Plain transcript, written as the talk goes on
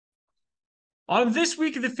On this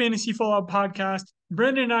week of the Fantasy Fallout podcast,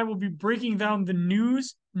 Brendan and I will be breaking down the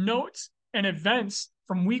news, notes, and events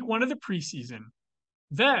from week one of the preseason.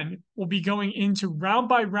 Then we'll be going into round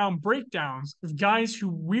by round breakdowns of guys who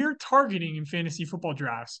we're targeting in fantasy football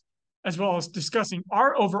drafts, as well as discussing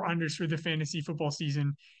our over-unders for the fantasy football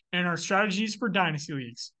season and our strategies for dynasty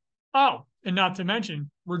leagues. Oh, and not to mention,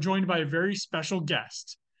 we're joined by a very special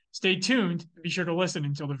guest. Stay tuned and be sure to listen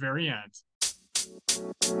until the very end.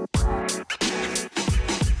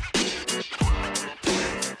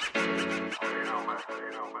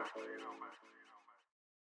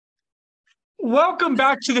 Welcome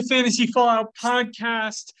back to the Fantasy Fallout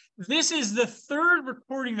podcast. This is the third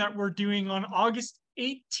recording that we're doing on August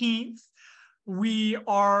 18th. We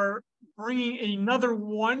are bringing another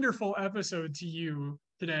wonderful episode to you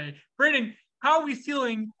today. Brandon, how are we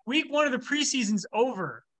feeling? Week one of the preseason's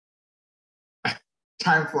over.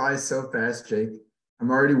 Time flies so fast, Jake.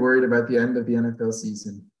 I'm already worried about the end of the NFL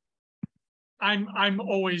season. I'm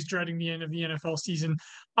always dreading the end of the NFL season.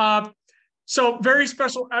 So very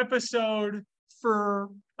special episode for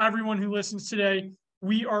everyone who listens today.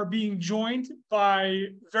 We are being joined by a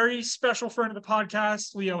very special friend of the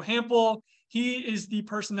podcast, Leo Hampel. He is the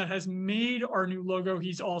person that has made our new logo.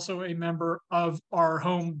 He's also a member of our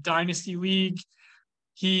home Dynasty League.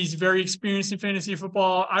 He's very experienced in fantasy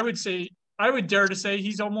football. I would dare to say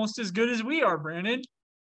he's almost as good as we are, Brandon.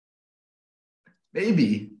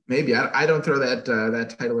 Maybe. I don't throw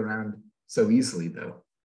that title around so easily, though.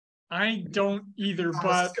 I don't either,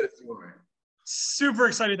 but super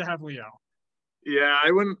excited to have Leo. Yeah,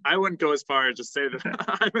 I wouldn't go as far as to say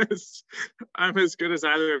that I'm as good as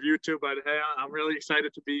either of you two, but hey, I'm really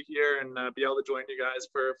excited to be here and be able to join you guys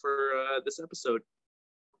for this episode.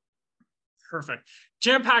 Perfect.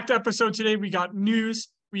 Jam-packed episode today. We got news.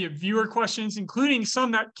 We have viewer questions, including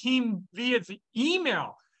some that came via the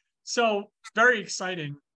email. So very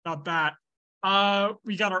exciting about that.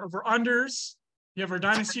 We got our over-unders. We have our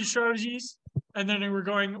dynasty strategies. And then we're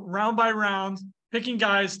going round by round, picking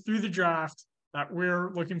guys through the draft that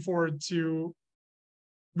we're looking forward to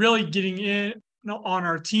really getting in on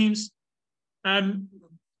our teams. And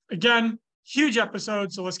again, huge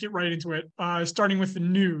episode. So let's get right into it. Starting with the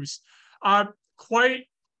news. Quite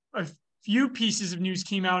a few pieces of news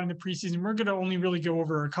came out in the preseason. We're going to only really go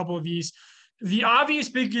over a couple of these. The obvious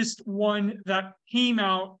biggest one that came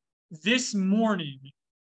out this morning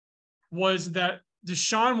was that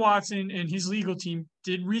Deshaun Watson and his legal team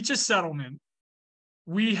did reach a settlement.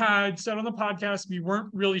 We had said on the podcast we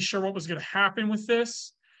weren't really sure what was going to happen with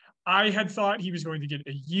this. I had thought he was going to get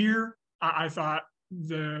a year. I thought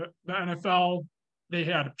the NFL, they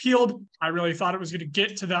had appealed. I really thought it was going to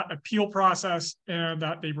get to that appeal process and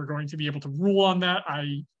that they were going to be able to rule on that.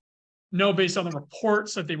 I know based on the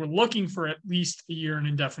reports that they were looking for at least a year in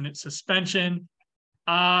indefinite suspension.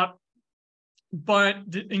 But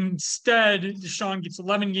instead, Deshaun gets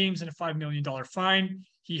 11 games and a $5 million fine.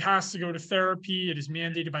 He has to go to therapy. It is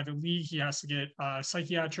mandated by the league. He has to get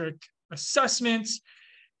psychiatric assessments.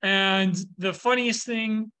 And the funniest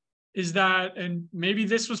thing is that, and maybe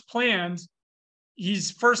this was planned,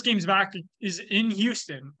 his first games back is in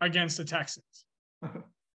Houston against the Texans.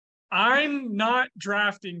 I'm not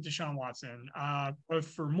drafting Deshaun Watson, both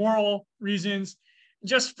for moral reasons,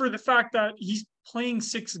 just for the fact that he's playing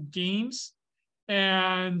 6 games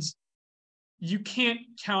and you can't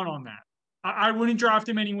count on that. I wouldn't draft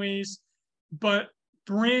him anyways, but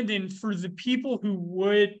Brandon, for the people who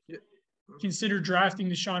would consider drafting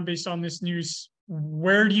Deshaun based on this news,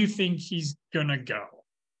 where do you think he's going to go?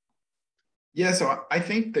 Yeah, so I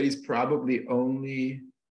think that he's probably only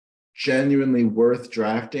genuinely worth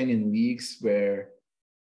drafting in leagues where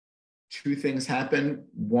 2 things happen.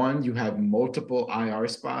 1, you have multiple IR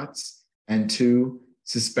spots, and 2,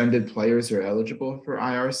 suspended players are eligible for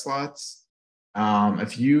IR slots.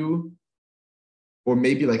 If you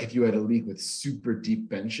had a league with super deep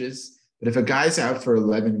benches, but if a guy's out for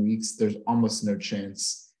 11 weeks, there's almost no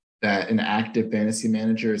chance that an active fantasy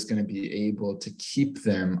manager is going to be able to keep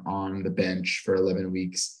them on the bench for 11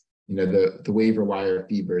 weeks. You know, the waiver wire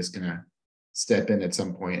fever is going to step in at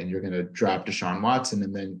some point and you're going to drop Deshaun Watson,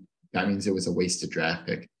 and then that means it was a wasted draft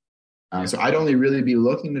pick. So I'd only really be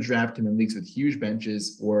looking to draft him in leagues with huge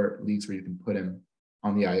benches or leagues where you can put him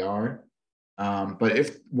on the IR. But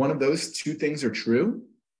if one of those 2 things are true,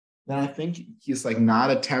 then I think he's like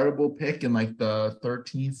not a terrible pick in like the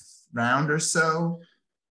 13th round or so.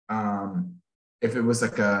 If it was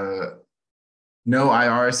like a no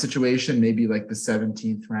IR situation, maybe like the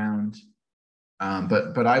 17th round.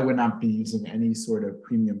 But I would not be using any sort of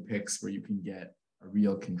premium picks where you can get a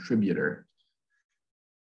real contributor.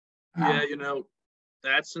 Yeah,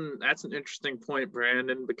 That's an interesting point,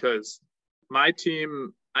 Brandon, because I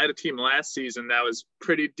had a team last season that was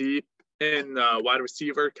pretty deep in the wide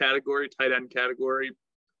receiver category, tight end category,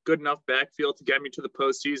 good enough backfield to get me to the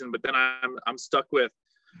postseason. But then I'm stuck with,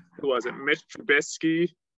 who was it, Mitch Trubisky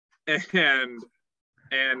and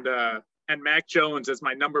Mac Jones as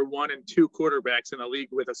my number 1 and 2 quarterbacks in a league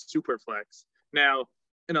with a super flex. Now,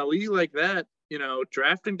 in a league like that,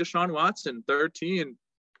 drafting Deshaun Watson 13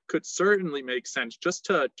 could certainly make sense, just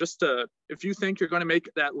to if you think you're going to make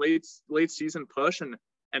that late season push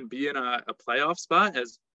and be in a playoff spot,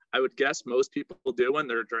 as I would guess most people do when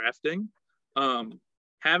they're drafting.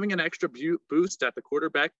 Having an extra boost at the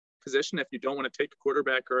quarterback position, if you don't want to take a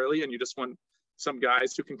quarterback early and you just want some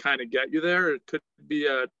guys who can kind of get you there, it could be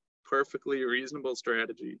a perfectly reasonable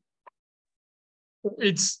strategy.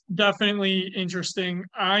 It's definitely interesting.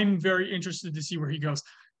 I'm very interested to see where he goes.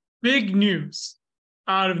 Big news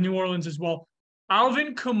out of New Orleans as well.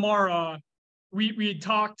 Alvin Kamara, we had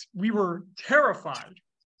talked, we were terrified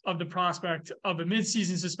of the prospect of a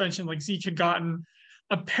midseason suspension like Zeke had gotten.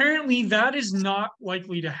 Apparently, that is not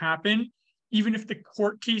likely to happen. Even if the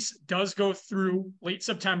court case does go through late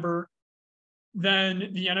September, then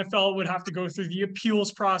the NFL would have to go through the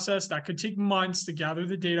appeals process. That could take months to gather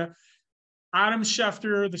the data. Adam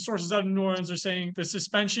Schefter, the sources out of New Orleans, are saying the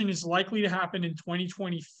suspension is likely to happen in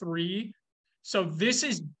 2023. So this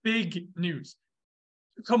is big news.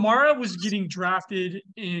 Kamara was getting drafted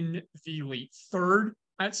in the late 3rd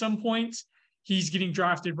at some point. He's getting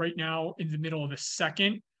drafted right now in the middle of the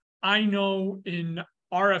 2nd. I know in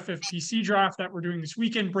our FFPC draft that we're doing this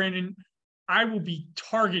weekend, Brandon, I will be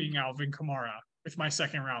targeting Alvin Kamara with my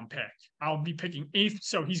 2nd round pick. I'll be picking 8th,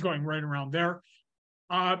 so he's going right around there.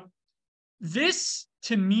 This,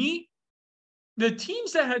 to me, the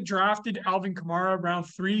teams that had drafted Alvin Kamara round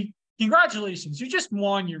 3, congratulations, you just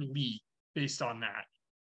won your league based on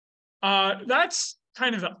that. That's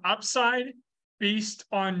kind of the upside based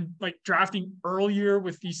on like drafting earlier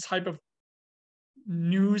with these type of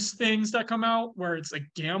news things that come out where it's a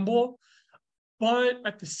gamble. But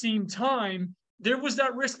at the same time, there was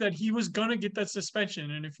that risk that he was going to get that suspension.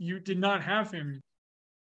 And if you did not have him,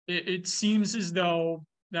 it seems as though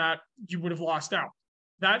that you would have lost out.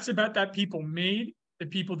 That's a bet that people made. The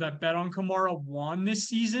people that bet on Kamara won this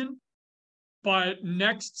season. But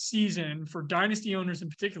next season, for Dynasty owners in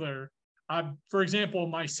particular, for example,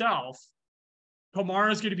 myself,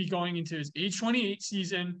 Kamara is going to be going into his age 28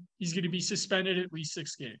 season. He's going to be suspended at least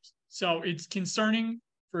 6 games. So it's concerning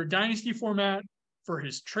for a Dynasty format, for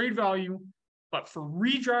his trade value. But for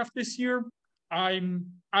redraft this year, I'm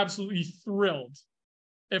absolutely thrilled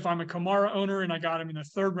if I'm a Kamara owner and I got him in the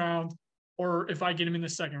 3rd round, or if I get him in the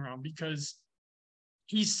 2nd round, because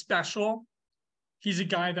he's special. He's a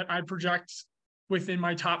guy that I project within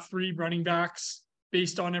my top 3 running backs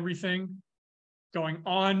based on everything going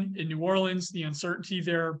on in New Orleans, the uncertainty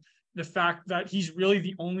there, the fact that he's really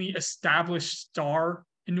the only established star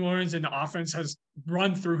in New Orleans and the offense has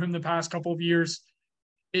run through him the past couple of years.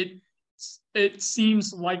 It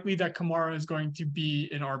seems likely that Kamara is going to be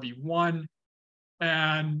an RB1,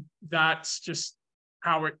 and that's just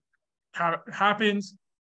how it happens.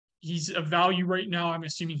 He's a value right now. I'm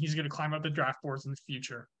assuming he's going to climb up the draft boards in the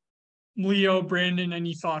future. Leo, Brandon,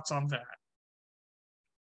 any thoughts on that?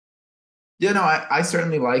 Yeah, no, I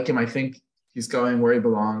certainly like him. I think he's going where he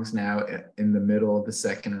belongs now in the middle of the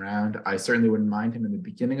 2nd round. I certainly wouldn't mind him in the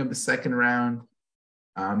beginning of the 2nd round.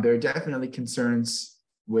 There are definitely concerns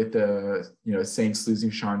with the Saints losing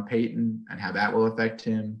Sean Payton and how that will affect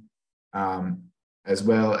him, as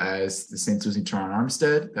well as the Saints losing Teron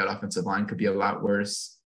Armstead. That offensive line could be a lot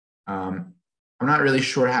worse. I'm not really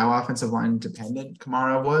sure how offensive line dependent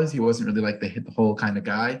Kamara was. He wasn't really like the hit the hole kind of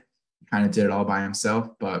guy. He kind of did it all by himself,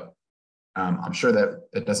 but I'm sure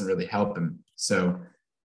that doesn't really help him. So,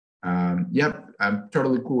 yep, I'm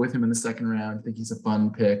totally cool with him in the 2nd round. I think he's a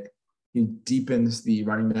fun pick. He deepens the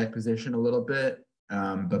running back position a little bit,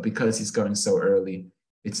 but because he's going so early,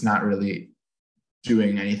 it's not really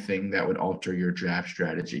doing anything that would alter your draft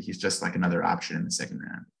strategy. He's just like another option in the 2nd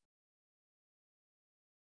round.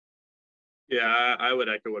 Yeah, I would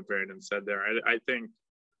echo what Brandon said there.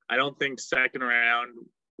 I don't think 2nd round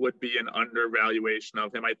would be an undervaluation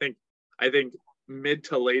of him. I think mid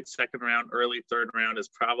to late 2nd round, early 3rd round is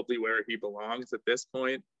probably where he belongs at this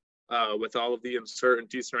point, with all of the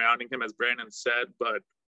uncertainty surrounding him, as Brandon said. But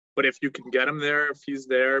if you can get him there, if he's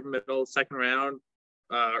there middle 2nd round,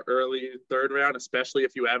 early 3rd round, especially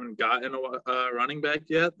if you haven't gotten a running back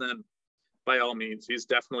yet, then by all means, he's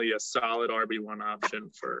definitely a solid RB1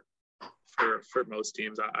 option for most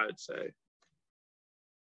teams, I'd say.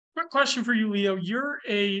 Quick question for you, Leo. You're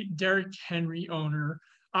a Derrick Henry owner.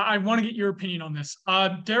 I want to get your opinion on this.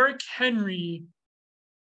 Derrick Henry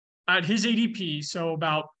at his ADP, so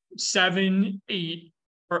about 7, 8,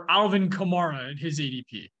 or Alvin Kamara at his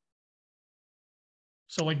ADP.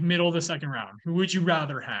 So like middle of the second round. Who would you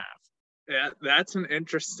rather have? Yeah, that's an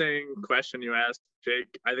interesting question you asked,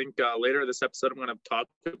 Jake. I think later this episode I'm going to talk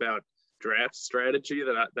about draft strategy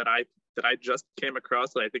that I just came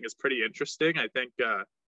across that I think is pretty interesting. I think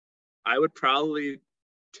I would probably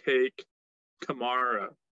take Kamara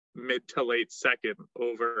mid to late second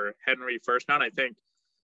over Henry first round. I think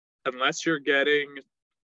unless you're getting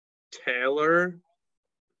Taylor,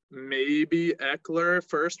 maybe Eckler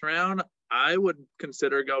first round, I would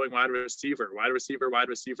consider going wide receiver,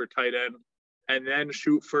 tight end, and then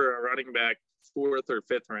shoot for a running back fourth or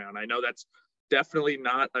fifth round. I know that's definitely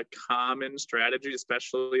not a common strategy,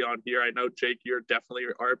 especially on here. I know, Jake, you're definitely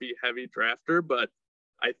an RB heavy drafter, but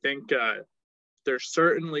I think there's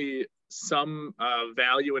certainly some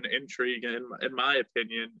value and intrigue, in my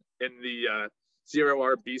opinion, in the zero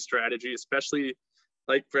RB strategy, especially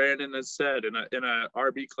like Brandon has said, in a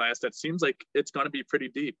RB class that seems like it's going to be pretty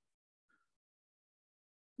deep.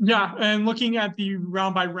 Yeah, and looking at the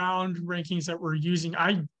round by round rankings that we're using,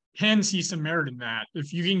 I can see some merit in that.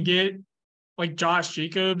 If you can get like Josh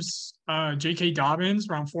Jacobs, J.K. Dobbins,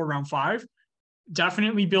 round 4, round 5,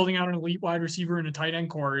 definitely building out an elite wide receiver and a tight end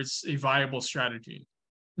core is a viable strategy.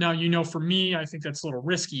 Now, for me, I think that's a little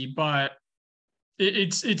risky, but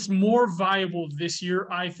it's more viable this year,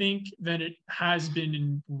 I think, than it has been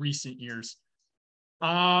in recent years.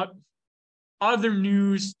 Other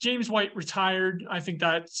news, James White retired. I think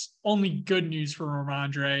that's only good news for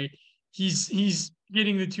Ramondre. He's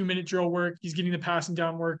getting the 2-minute drill work. He's getting the passing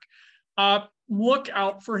down work. Look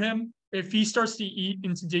out for him. If he starts to eat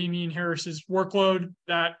into Damian Harris's workload,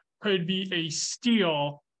 that could be a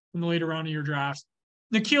steal in the later round of your draft.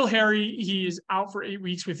 N'Keal Harry, he is out for 8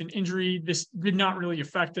 weeks with an injury. This did not really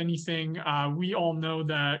affect anything. We all know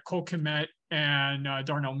that Cole Kmet and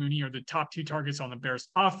Darnell Mooney are the top 2 targets on the Bears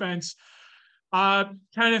offense.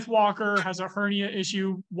 Kenneth Walker has a hernia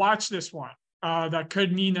issue. Watch this one. That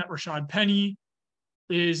could mean that Rashad Penny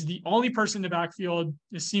is the only person in the backfield.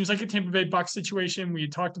 This seems like a Tampa Bay Bucs situation. We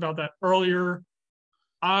had talked about that earlier.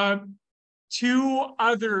 2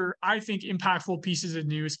 other, I think, impactful pieces of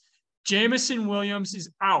news. Jameson Williams is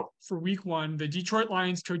out for week 1. The Detroit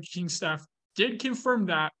Lions coaching staff did confirm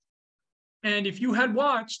that. And if you had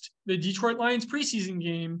watched the Detroit Lions preseason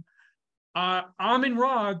game,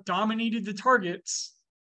 Amon-Ra dominated the targets.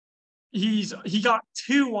 He got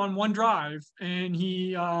 2 on one drive, and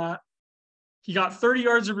he got 30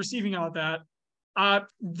 yards of receiving out of that.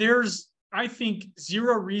 There's, I think,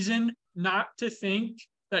 zero reason not to think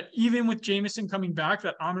that even with Jameson coming back,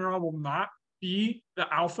 that Amon-Ra will not be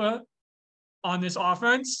the alpha on this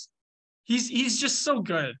offense. He's just so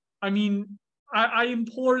good. I mean, I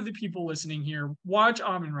implore the people listening here, watch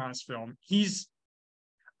Amon-Ra's film.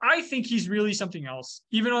 I think he's really something else.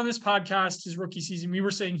 Even on this podcast, his rookie season, we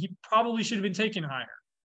were saying he probably should have been taken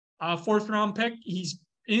higher. 4th round pick, he's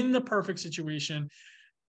in the perfect situation.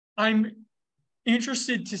 I'm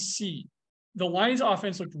interested to see. The Lions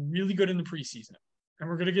offense looked really good in the preseason. And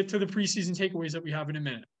we're going to get to the preseason takeaways that we have in a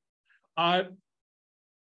minute.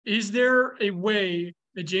 Is there a way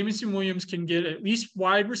that Jameson Williams can get at least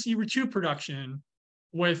wide receiver 2 production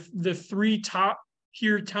with the 3 top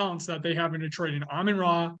tier talents that they have in Detroit, in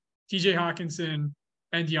Amon-Ra, TJ Hawkinson,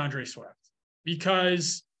 and DeAndre Swift?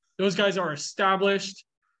 Because those guys are established.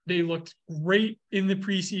 They looked great in the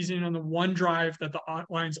preseason on the one drive that the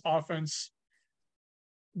Lions offense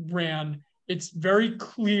ran. It's very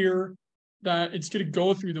clear that it's going to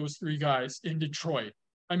go through those 3 guys in Detroit.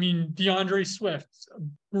 I mean, DeAndre Swift,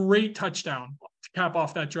 great touchdown to cap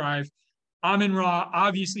off that drive. Amon-Ra,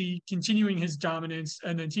 obviously continuing his dominance,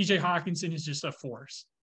 and then TJ Hawkinson is just a force.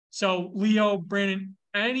 So, Leo, Brandon,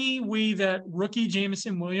 any way that rookie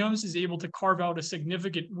Jameson Williams is able to carve out a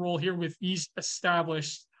significant role here with these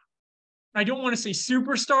established, I don't want to say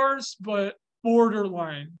superstars, but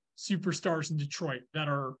borderline superstars in Detroit that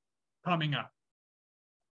are coming up?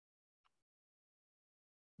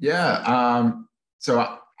 Yeah,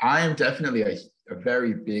 so I am definitely a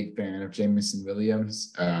very big fan of Jameson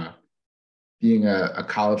Williams. Being a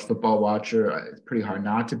college football watcher, it's pretty hard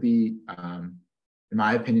not to be. In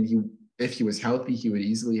my opinion, if he was healthy, he would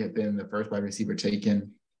easily have been the first wide receiver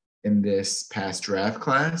taken in this past draft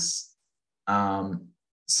class.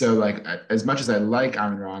 So, like, as much as I like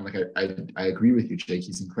Amon-Ra, like I agree with you, Jake.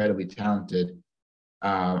 He's incredibly talented.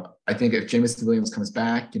 I think if Jameson Williams comes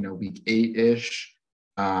back, week 8-ish,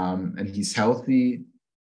 and he's healthy,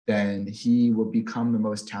 then he will become the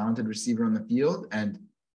most talented receiver on the field. And,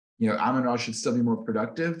 Amon-Ra should still be more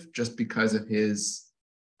productive just because of his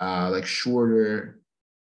shorter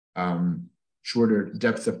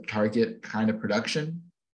depth of target kind of production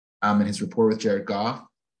and his rapport with Jared Goff.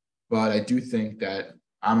 But I do think that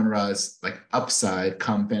Amon-Ra's upside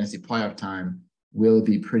come fantasy playoff time will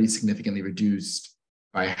be pretty significantly reduced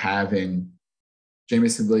by having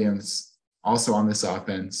Jameson Williams also on this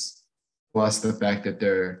offense, plus the fact that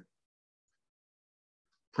they're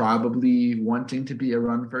probably wanting to be a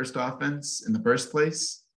run-first offense in the first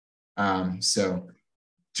place. So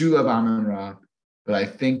do love Amon-Ra, but I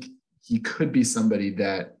think he could be somebody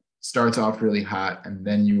that starts off really hot and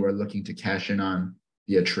then you are looking to cash in on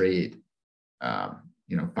via trade, 5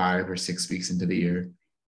 or 6 weeks into the year.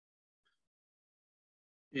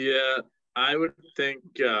 Yeah, I would think,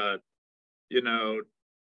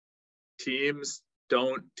 teams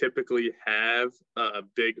don't typically have a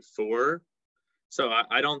big four. So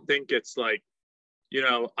I don't think it's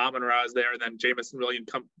Amon-Ra is there and then Jameson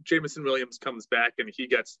Williams comes back and he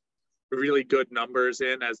gets really good numbers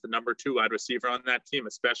in as the number 2 wide receiver on that team,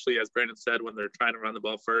 especially as Brandon said, when they're trying to run the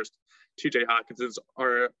ball first. TJ Hawkinson's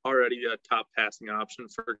are already a top passing option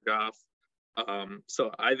for Goff.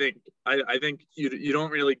 So I think you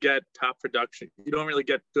don't really get top production. You don't really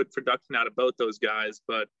get good production out of both those guys,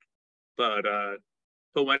 but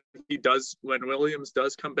when Williams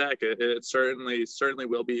does come back, it certainly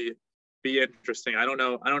will be interesting. I don't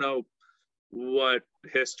know what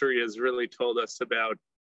history has really told us about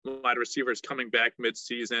wide receivers coming back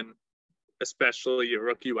mid-season, especially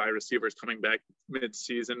rookie wide receivers coming back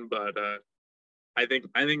mid-season. But I think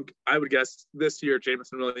I would guess this year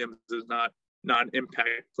Jameson Williams is not an impact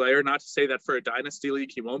player. Not to say that for a dynasty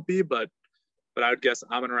league he won't be, but I would guess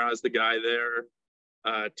Amon-Ra is the guy there.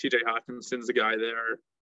 TJ Hawkinson's the guy there.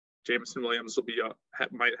 Jameson Williams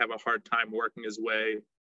might have a hard time working his way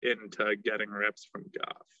into getting reps from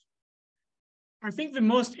Goff. I think the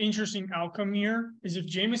most interesting outcome here is if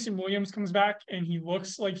Jameson Williams comes back and he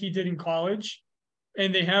looks like he did in college,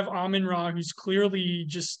 and they have Amon-Ra, who's clearly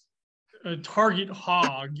just a target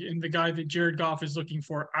hog and the guy that Jared Goff is looking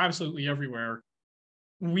for absolutely everywhere.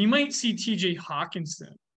 We might see TJ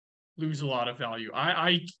Hawkinson lose a lot of value.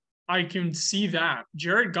 I can see that.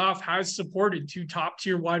 Jared Goff has supported 2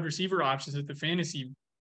 top-tier wide receiver options at the fantasy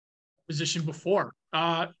position before.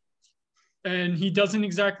 And he doesn't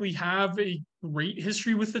exactly have a great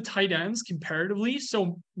history with the tight ends comparatively.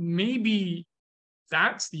 So maybe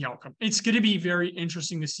that's the outcome. It's going to be very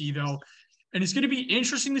interesting to see, though. And it's going to be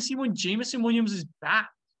interesting to see when Jameson Williams is back.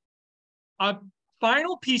 A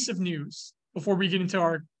final piece of news before we get into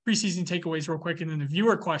our preseason takeaways real quick and then the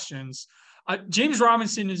viewer questions. James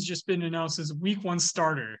Robinson has just been announced as week 1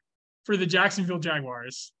 starter for the Jacksonville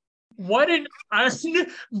Jaguars. What an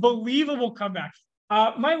unbelievable comeback.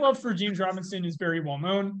 My love for James Robinson is very well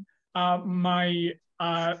known. The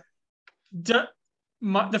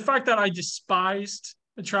fact that I despised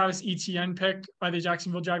the Travis Etienne pick by the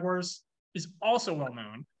Jacksonville Jaguars is also well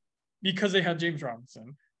known because they had James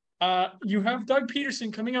Robinson. You have Doug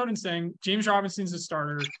Peterson coming out and saying James Robinson's a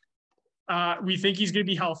starter. We think he's going to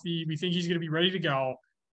be healthy. We think he's going to be ready to go.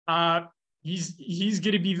 He's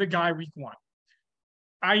going to be the guy week 1.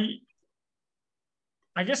 I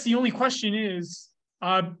guess the only question is,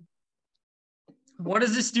 what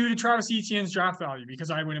does this do to Travis Etienne's draft value?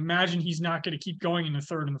 Because I would imagine he's not going to keep going in the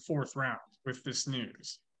 3rd and the 4th round with this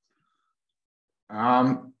news.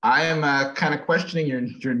 I am kind of questioning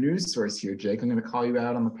your news source here, Jake. I'm going to call you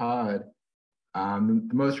out on the pod. The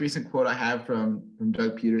most recent quote I have from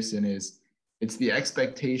Doug Peterson is, it's the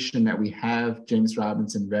expectation that we have James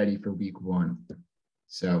Robinson ready for week 1.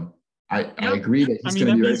 So I agree that he's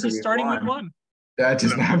going to be ready for week 1. That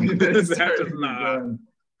does not mean that it's starting week 1.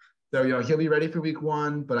 So, he'll be ready for week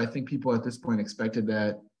 1, but I think people at this point expected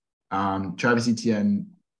that Travis Etienne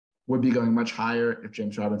would be going much higher if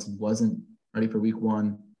James Robinson wasn't ready for week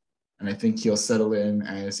 1. And I think he'll settle in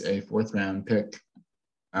as a 4th round pick,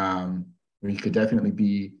 where he could definitely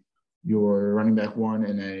be your running back 1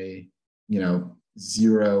 in a, 0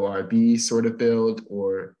 RB sort of build,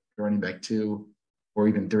 or running back 2, or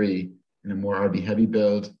even 3 in a more RB heavy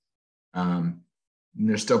build. And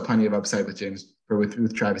there's still plenty of upside with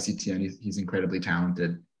Travis Etienne. He's incredibly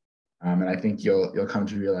talented. And I think you'll come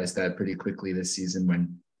to realize that pretty quickly this season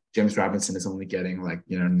when James Robinson is only getting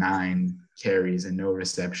 9 carries and no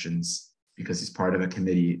receptions because he's part of a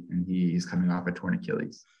committee and he's coming off a torn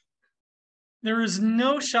Achilles. There is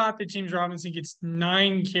no shot that James Robinson gets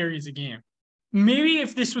 9 carries a game. Maybe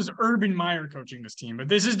if this was Urban Meyer coaching this team, but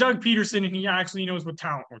this is Doug Peterson and he actually knows what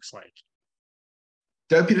talent looks like.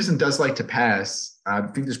 Doug Peterson does like to pass. I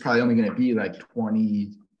think there's probably only going to be like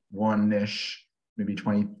 21-ish, maybe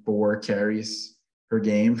 24 carries per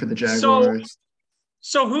game for the Jaguars.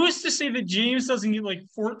 So who is to say that James doesn't get like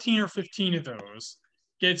 14 or 15 of those,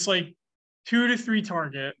 gets like 2 to 3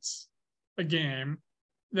 targets a game,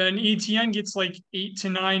 then ETN gets like 8 to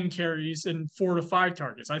 9 carries and 4 to 5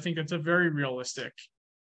 targets. I think that's a very realistic.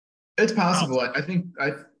 It's possible. I think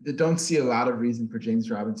I don't see a lot of reason for James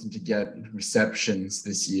Robinson to get receptions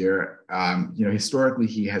this year. Historically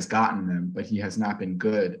he has gotten them, but he has not been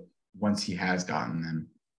good once he has gotten them.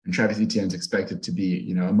 And Travis Etienne is expected to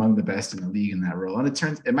be, among the best in the league in that role. And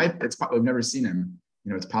we've never seen him.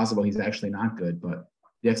 It's possible he's actually not good, but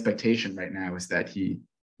the expectation right now is that he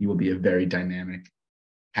will be a very dynamic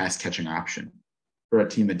pass catching option for a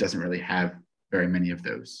team that doesn't really have very many of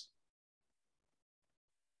those.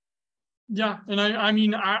 Yeah, and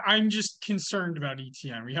I'm just concerned about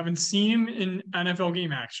ETN. We haven't seen him in NFL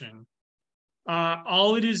game action.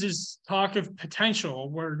 All it is talk of potential,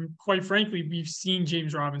 where quite frankly we've seen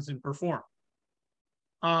James Robinson perform.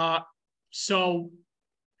 So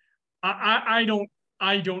I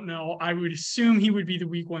don't know. I would assume he would be the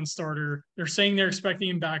week 1 starter. They're saying they're expecting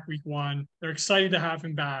him back week 1. They're excited to have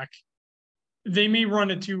him back. They may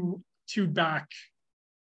run a two back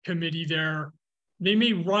committee there. They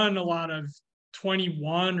may run a lot of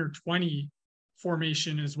 21 or 20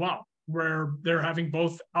 formation as well, where they're having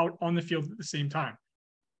both out on the field at the same time.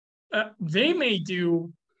 They may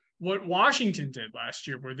do what Washington did last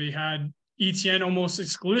year, where they had ETN almost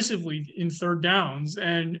exclusively in third downs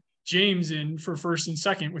and James in for first and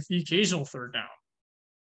second with the occasional third down.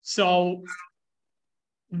 So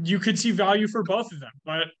you could see value for both of them.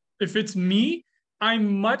 But if it's me,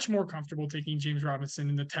 I'm much more comfortable taking James Robinson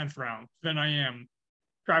in the 10th round than I am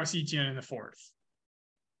Travis Etienne in the 4th.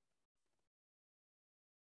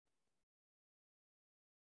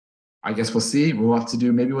 I guess we'll see. We'll have to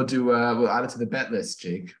do. Maybe we'll add it to the bet list,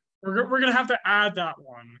 Jake. We're gonna have to add that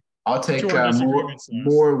one. I'll take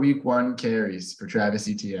more week 1 carries for Travis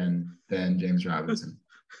Etienne than James Robinson.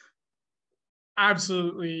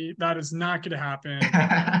 Absolutely, that is not going to happen.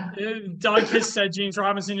 Doug has said James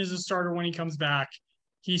Robinson is a starter when he comes back.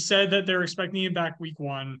 He said that they're expecting him back week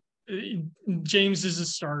 1. James is a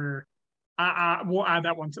starter. We'll add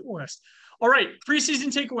that one to the list. All right, preseason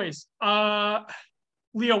takeaways.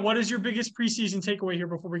 Leo, what is your biggest preseason takeaway here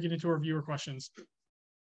before we get into our viewer questions?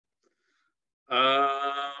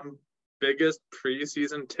 Biggest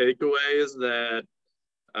preseason takeaway is that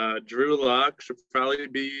Drew Lock should probably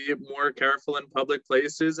be more careful in public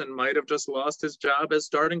places and might have just lost his job as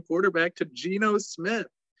starting quarterback to Geno Smith.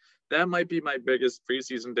 That might be my biggest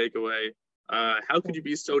preseason takeaway. How could you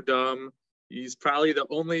be so dumb? He's probably the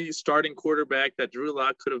only starting quarterback that Drew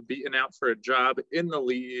Lock could have beaten out for a job in the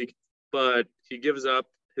league, but he gives up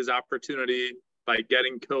his opportunity by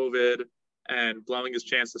getting COVID and blowing his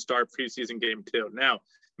chance to start preseason game 2. Now,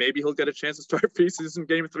 maybe he'll get a chance to start preseason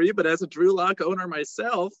game 3, but as a Drew Lock owner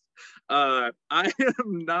myself, I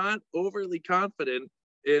am not overly confident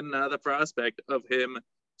in the prospect of him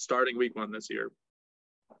starting week 1 this year.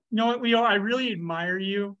 You know what, Leo? I really admire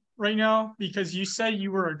you right now because you said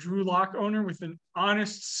you were a Drew Lock owner with an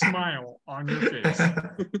honest smile on your face.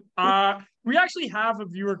 We actually have a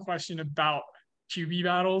viewer question about QB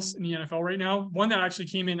battles in the NFL right now. One that actually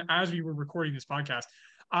came in as we were recording this podcast.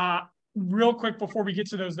 Real quick before we get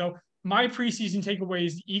to those, though, my preseason takeaway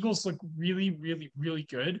is the Eagles look really, really, really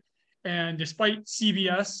good. And despite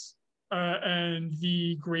CBS and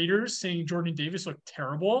the graders saying Jordan Davis looked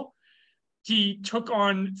terrible, he took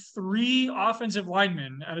on 3 offensive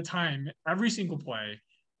linemen at a time every single play.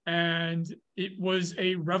 And it was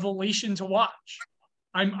a revelation to watch.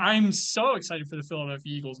 I'm so excited for the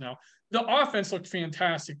Philadelphia Eagles now. The offense looked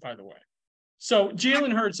fantastic, by the way. So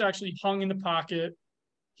Jalen Hurts actually hung in the pocket.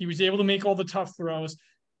 He was able to make all the tough throws.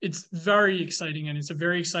 It's very exciting, and it's a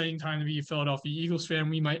very exciting time to be a Philadelphia Eagles fan.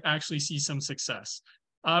 We might actually see some success.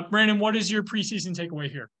 Brandon, what is your preseason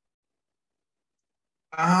takeaway here?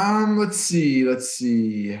 Let's see.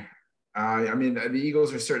 The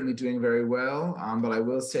Eagles are certainly doing very well, but I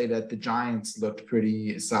will say that the Giants looked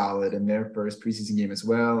pretty solid in their first preseason game as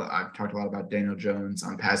well. I've talked a lot about Daniel Jones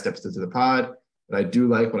on past episodes of the pod, but I do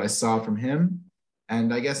like what I saw from him.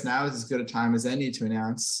 And I guess now is as good a time as any to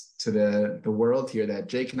announce to the world here that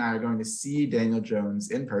Jake and I are going to see Daniel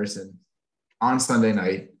Jones in person on Sunday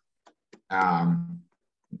night.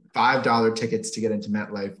 $5 tickets to get into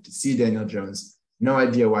MetLife to see Daniel Jones. No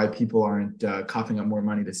idea why people aren't coughing up more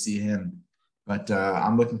money to see him. But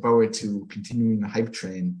I'm looking forward to continuing the hype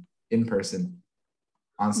train in person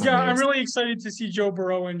on Sunday. Yeah, I'm really excited to see Joe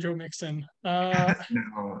Burrow and Joe Mixon.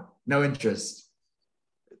 No interest.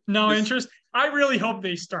 No interest. I really hope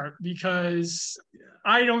they start because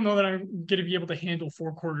I don't know that I'm going to be able to handle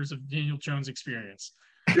 4 quarters of Daniel Jones experience.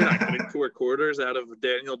 You're not getting 4 quarters out of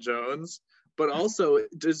Daniel Jones. But also,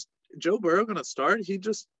 does Joe Burrow going to start?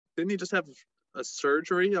 Didn't he just have a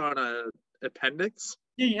surgery on a appendix?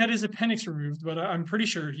 Yeah, he had his appendix removed, but I'm pretty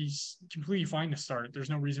sure he's completely fine to start. There's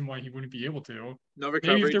no reason why he wouldn't be able to. No Maybe if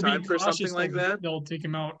recovery they're time being for cautious, something like that? they'll take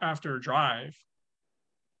him out after a drive.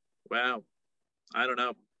 Wow. I don't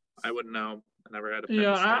know. I wouldn't know. I never had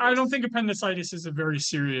Yeah, appendicitis. I don't think appendicitis is a very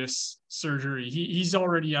serious surgery. He's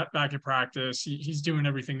already back at practice. He's doing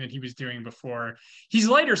everything that he was doing before. He's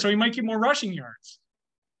lighter, so he might get more rushing yards.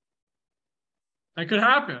 That could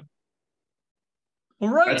happen. All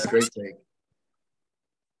right. That's a great take.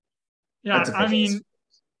 Yeah, I mean,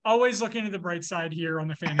 always looking at the bright side here on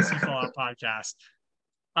the Fantasy Fallout podcast.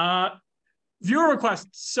 Viewer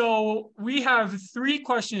requests. So we have 3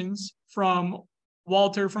 questions from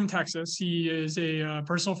Walter from Texas. He is a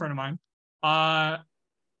personal friend of mine.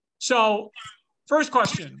 So first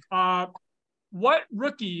question, what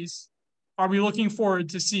rookies are we looking forward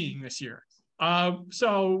to seeing this year?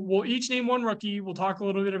 So we'll each name one rookie. We'll talk a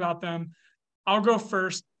little bit about them. I'll go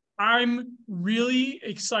first. I'm really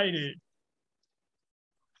excited.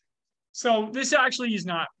 So this actually is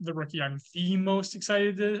not the rookie I'm the most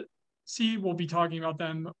excited to see. We'll be talking about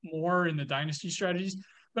them more in the Dynasty strategies.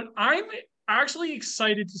 But I'm actually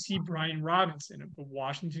excited to see Brian Robinson of the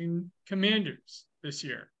Washington Commanders this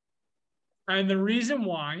year. And the reason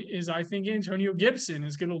why is I think Antonio Gibson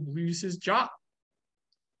is going to lose his job.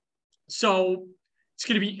 So it's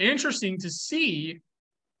going to be interesting to see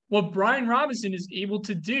what Brian Robinson is able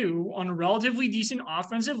to do on a relatively decent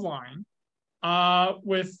offensive line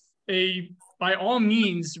with a, by all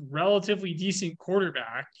means, relatively decent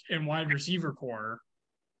quarterback and wide receiver core.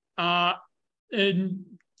 And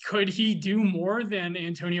could he do more than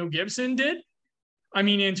Antonio Gibson did? I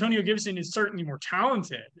mean, Antonio Gibson is certainly more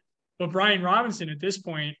talented, but Brian Robinson at this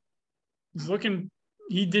point is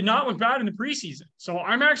he did not look bad in the preseason. So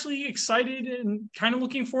I'm actually excited and kind of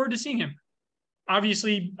looking forward to seeing him.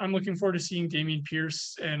 Obviously, I'm looking forward to seeing Dameon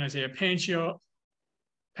Pierce and Isaiah Pacheco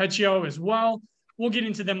as well. We'll get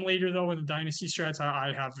into them later, though, in the Dynasty strats.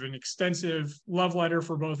 I have an extensive love letter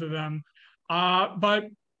for both of them. But,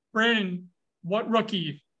 Brandon, what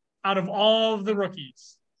rookie out of all of the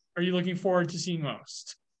rookies are you looking forward to seeing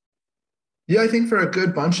most? Yeah, I think for a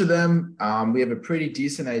good bunch of them, we have a pretty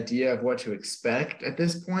decent idea of what to expect at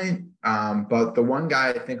this point. But the one guy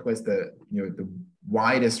I think was the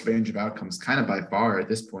widest range of outcomes, kind of by far at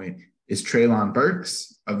this point, is Treylon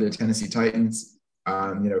Burks of the Tennessee Titans.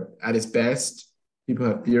 At his best, people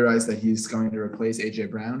have theorized that he's going to replace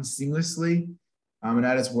AJ Brown seamlessly. And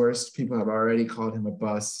at his worst, people have already called him a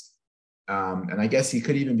bust. And I guess he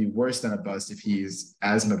could even be worse than a bust if his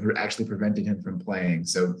asthma actually prevented him from playing.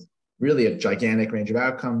 So really a gigantic range of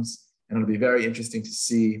outcomes. And it'll be very interesting to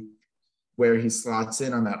see where he slots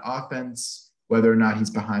in on that offense, whether or not he's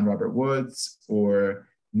behind Robert Woods or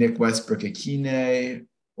Nick Westbrook-Akine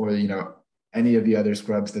or, any of the other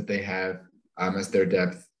scrubs that they have as their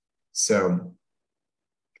depth. So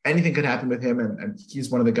anything could happen with him. And he's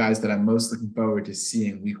one of the guys that I'm most looking forward to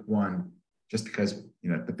seeing week 1, just because,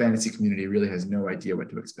 the fantasy community really has no idea what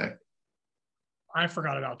to expect. I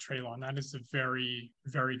forgot about Treylon. That is a very,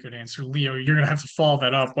 very good answer. Leo, you're going to have to follow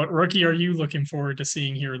that up. What rookie are you looking forward to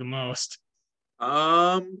seeing here the most?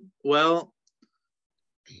 Well,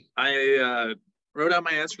 I wrote out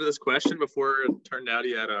my answer to this question before it turned out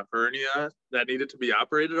he had a hernia that needed to be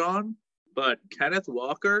operated on. But Kenneth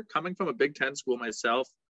Walker, coming from a Big Ten school myself,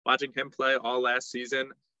 watching him play all last season,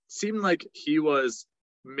 seemed like he was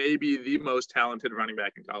maybe the most talented running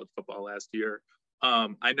back in college football last year.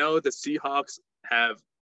 I know the Seahawks have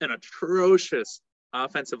an atrocious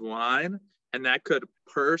offensive line, and that could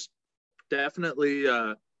definitely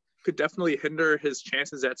hinder his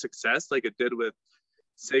chances at success, like it did with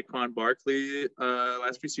Saquon Barkley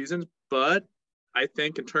last few seasons. But I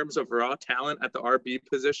think in terms of raw talent at the RB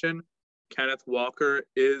position, Kenneth Walker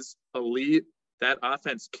is elite. That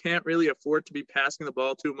offense can't really afford to be passing the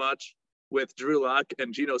ball too much with Drew Lock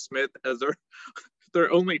and Geno Smith as their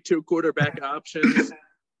only 2 quarterback options.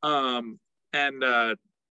 I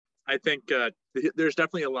think there's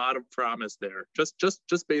definitely a lot of promise there, just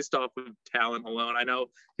based off of talent alone. I know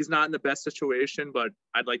he's not in the best situation, but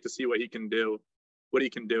I'd like to see what he can do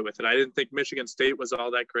with it. I didn't think Michigan State was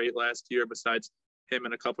all that great last year, besides him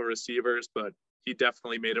and a couple of receivers, but he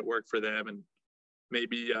definitely made it work for them. And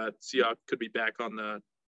maybe Seahawks could be back on the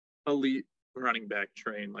elite running back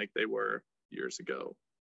train like they were years ago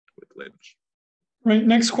with Lynch. Right.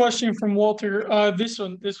 Next question from Walter. This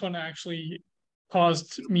one actually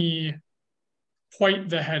caused me quite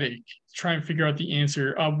the headache to try and figure out the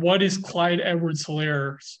answer. What is Clyde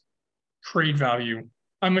Edwards-Hilaire's trade value?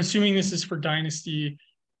 I'm assuming this is for Dynasty,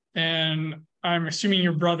 and I'm assuming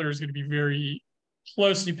your brother is going to be very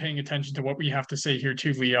closely paying attention to what we have to say here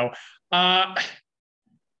too, Leo.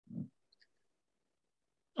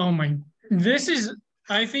 This is,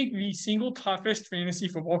 I think, the single toughest fantasy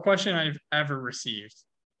football question I've ever received,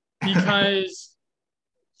 because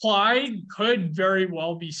Clyde could very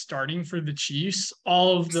well be starting for the Chiefs.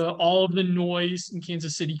 All of the noise in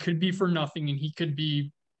Kansas City could be for nothing, and he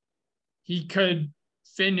could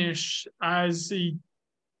finish as a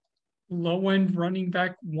low-end running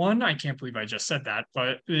back one. I can't believe I just said that,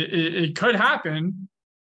 but it could happen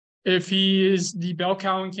if he is the bell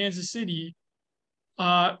cow in Kansas City.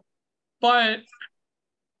 But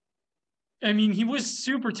I mean, he was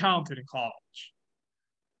super talented in college.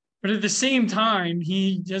 But at the same time,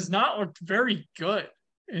 he does not look very good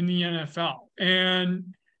in the NFL.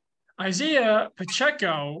 And Isaiah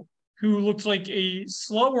Pacheco, who looked like a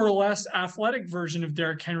slower, less athletic version of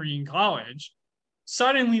Derrick Henry in college,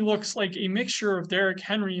 suddenly looks like a mixture of Derrick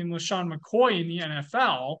Henry and LaShawn McCoy in the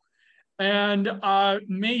NFL, and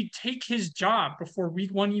may take his job before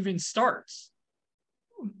week one even starts.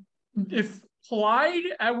 If Clyde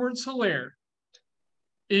Edwards-Helaire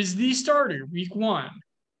is the starter week one,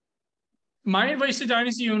 my advice to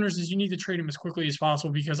Dynasty owners is you need to trade him as quickly as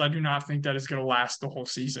possible, because I do not think that is going to last the whole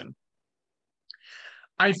season.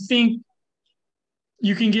 I think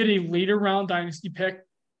you can get a later round Dynasty pick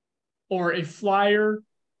or a flyer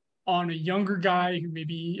on a younger guy who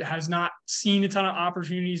maybe has not seen a ton of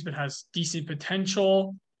opportunities but has decent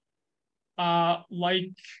potential.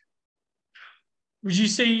 Would you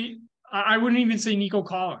say, I wouldn't even say Nico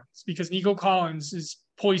Collins, because Nico Collins is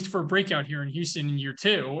poised for a breakout here in Houston in year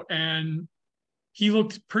two, and he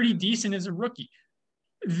looked pretty decent as a rookie.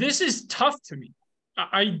 This is tough to me.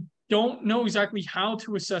 I don't know exactly how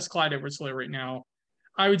to assess Clyde Edwards-Helaire right now.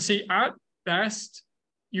 I would say at best,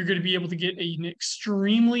 you're going to be able to get an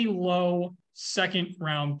extremely low second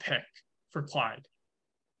round pick for Clyde,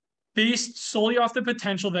 based solely off the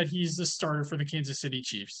potential that he's the starter for the Kansas City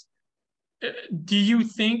Chiefs. Do you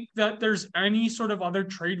think that there's any sort of other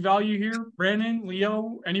trade value here? Brandon,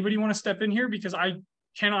 Leo, anybody want to step in here? Because I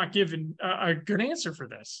cannot give a good answer for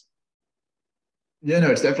this. Yeah, no,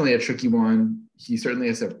 it's definitely a tricky one. He certainly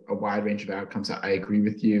has a wide range of outcomes. I agree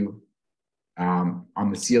with you on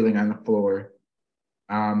the ceiling, on the floor.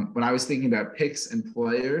 When I was thinking about picks and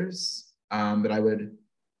players that I would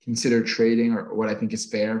consider trading, or what I think is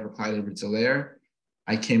fair for Clyde Edwards-Helaire,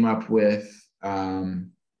 I came up with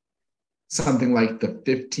something like the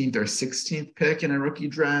 15th or 16th pick in a rookie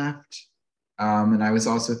draft. And I was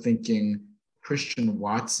also thinking Christian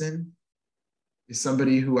Watson is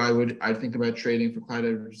somebody who I'd think about trading for Clyde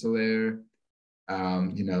Edwards-Helaire.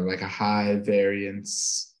 Like a high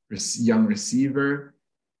variance young receiver.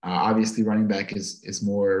 Obviously, running back is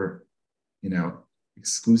more,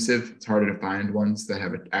 exclusive. It's harder to find ones that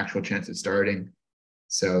have an actual chance of starting.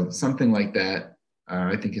 So something like that,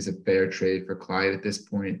 I think, is a fair trade for Clyde at this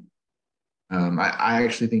point. I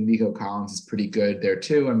actually think Nico Collins is pretty good there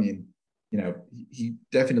too. I mean, he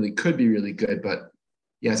definitely could be really good, but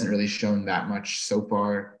he hasn't really shown that much so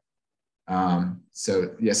far.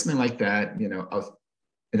 So yeah, something like that,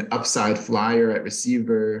 an upside flyer at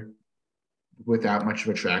receiver without much of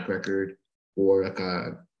a track record, or like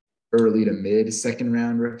a early to mid second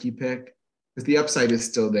round rookie pick, because the upside is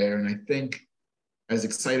still there. And I think, as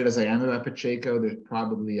excited as I am about Pacheco, there's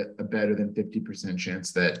probably a better than 50%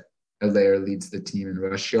 chance that Helaire leads the team in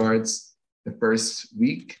rush yards the first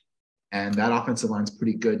week. And that offensive line's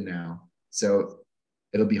pretty good now. So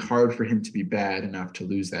it'll be hard for him to be bad enough to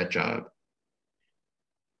lose that job.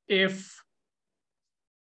 If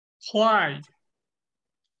Clyde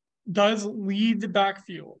does lead the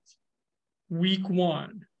backfield week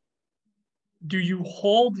one, do you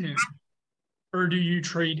hold him or do you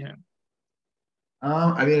trade him?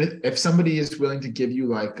 I mean, if somebody is willing to give you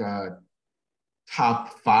like a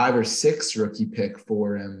top 5 or 6 rookie pick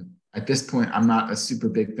for him, at this point, I'm not a super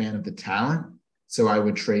big fan of the talent. So I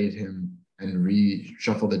would trade him and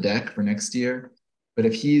reshuffle the deck for next year. But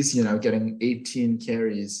if he's, getting 18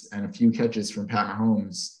 carries and a few catches from Pat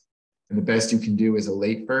Mahomes, and the best you can do is a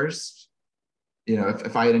late first,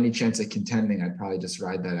 if I had any chance at contending, I'd probably just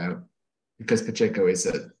ride that out, because Pacheco is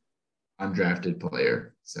an undrafted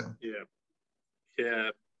player. So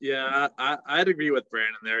yeah, I'd agree with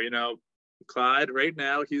Brandon there. Clyde right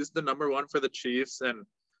now, he's the number one for the Chiefs, and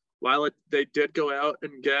while they did go out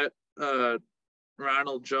and get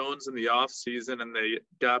Ronald Jones in the offseason, and they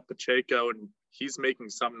got Pacheco, and he's making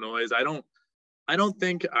some noise, I don't I don't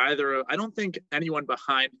think anyone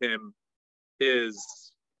behind him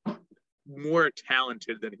is more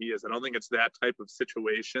talented than he is. I don't think it's that type of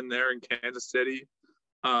situation there in Kansas City.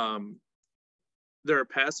 They're a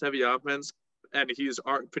pass-heavy offense, and he's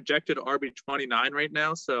projected RB29 right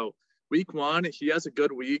now. So week 1, he has a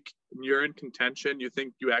good week. You're in contention. You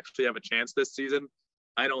think you actually have a chance this season.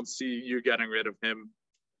 I don't see you getting rid of him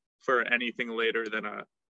for anything later than a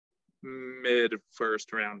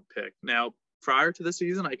mid-first round pick. Now, prior to the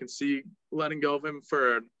season, I can see letting go of him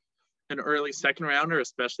for an early second rounder,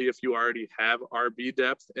 especially if you already have RB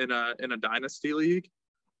depth in a dynasty league.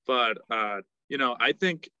 But I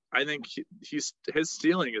think his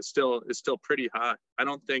ceiling is still pretty high. I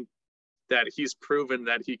don't think that he's proven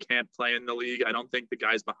that he can't play in the league. I don't think the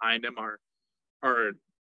guys behind him are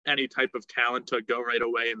any type of talent to go right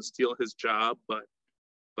away and steal his job. But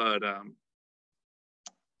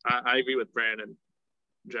I agree with Brandon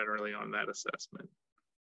generally on that assessment.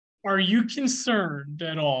 Are you concerned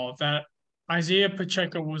at all that Isaiah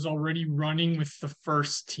Pacheco was already running with the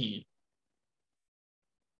first team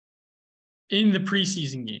in the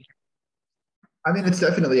preseason game? I mean, it's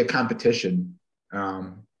definitely a competition.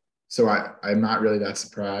 So I'm not really that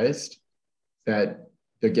surprised that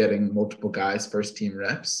they're getting multiple guys first team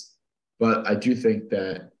reps. But I do think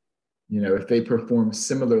that, if they perform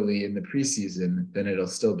similarly in the preseason, then it'll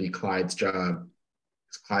still be Clyde's job.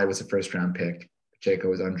 Clyde was a first round pick. Pacheco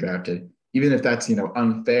was undrafted. Even if that's,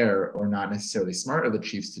 unfair or not necessarily smart of the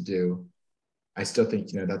Chiefs to do, I still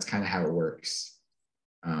think, that's kind of how it works.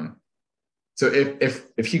 So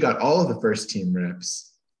if he got all of the first team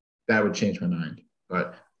reps, that would change my mind.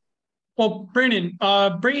 But well, Brandon,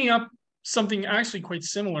 bringing up something actually quite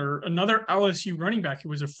similar, another LSU running back who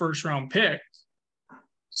was a first round pick,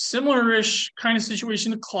 similar-ish kind of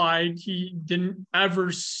situation to Clyde. He didn't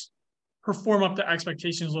ever perform up to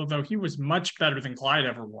expectations, although he was much better than Clyde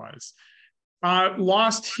ever was.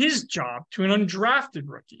 Lost his job to an undrafted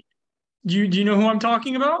rookie. Do you know who I'm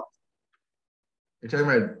talking about? You're talking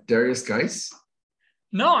about Darius Geis?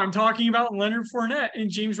 No, I'm talking about Leonard Fournette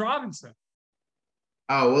and James Robinson.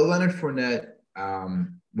 Oh, well, Leonard Fournette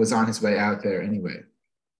was on his way out there anyway.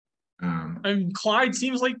 And Clyde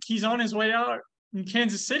seems like he's on his way out in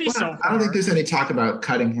Kansas City so far. I don't think there's any talk about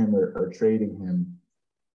cutting him or trading him.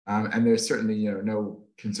 And there's certainly, no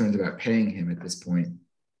concerns about paying him at this point,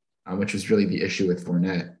 which was really the issue with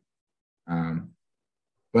Fournette.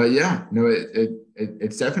 But yeah, no,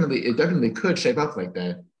 it definitely could shape up like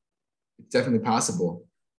that. It's definitely possible.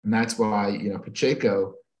 And that's why,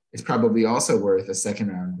 Pacheco is probably also worth a second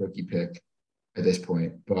round rookie pick at this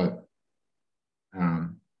point. But, I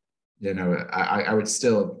would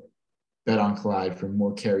still bet on Clyde for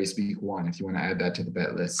more carries week 1 if you want to add that to the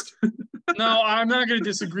bet list. No, I'm not going to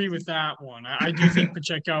disagree with that one. I do think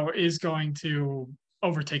Pacheco is going to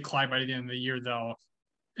overtake Clyde by the end of the year, though.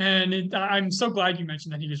 And I'm so glad you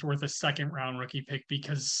mentioned that he was worth a second round rookie pick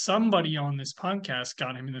because somebody on this podcast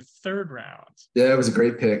got him in the 3rd round. Yeah, it was a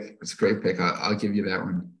great pick. It's a great pick. I'll give you that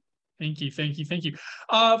one. Thank you.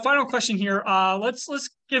 Final question here. Let's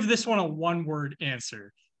give this one a one-word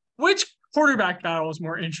answer. Which quarterback battle is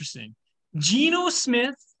more interesting? Geno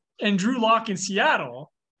Smith and Drew Lock in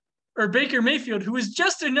Seattle, or Baker Mayfield, who was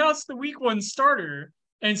just announced the week 1 starter,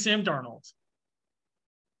 and Sam Darnold?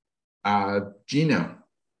 Geno.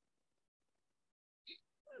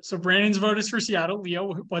 So Brandon's vote is for Seattle.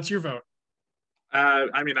 Leo, what's your vote? I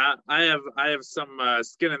have some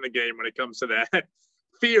skin in the game when it comes to that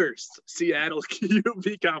fierce Seattle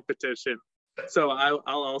QB competition. So I'll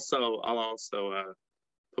also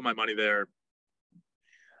put my money there.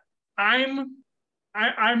 I'm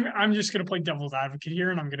just going to play devil's advocate here,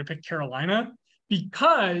 and I'm going to pick Carolina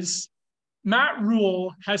because Matt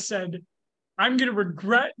Rule has said, I'm going to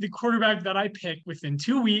regret the quarterback that I picked within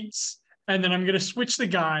 2 weeks, and then I'm going to switch the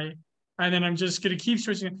guy, and then I'm just going to keep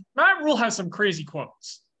switching. Matt Rule has some crazy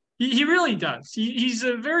quotes. He really does. He's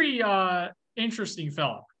a very interesting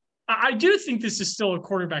fellow. I do think this is still a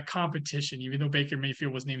quarterback competition, even though Baker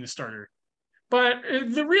Mayfield was named the starter. But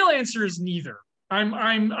the real answer is neither.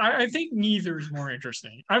 I think neither is more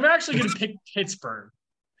interesting. I'm actually going to pick Pittsburgh.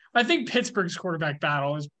 I think Pittsburgh's quarterback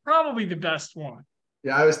battle is probably the best one.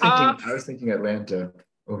 Yeah, I was thinking Atlanta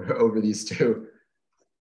over these two.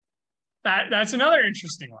 That's another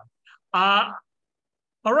interesting one.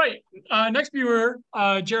 All right. Next viewer,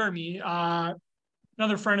 Jeremy,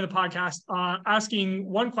 another friend of the podcast,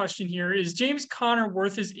 asking one question here. Is James Conner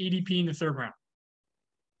worth his ADP in the 3rd round?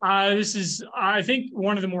 This is, I think,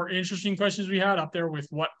 one of the more interesting questions we had up there with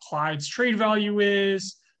what Clyde's trade value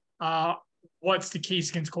is. What's the case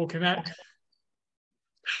against Cole Kmet?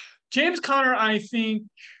 James Conner, I think,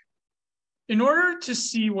 in order to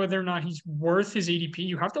see whether or not he's worth his ADP,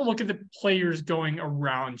 you have to look at the players going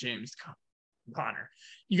around James Conner.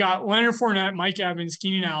 You got Leonard Fournette, Mike Evans,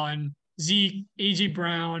 Keenan Allen, Zeke, A.J.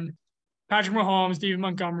 Brown, Patrick Mahomes, David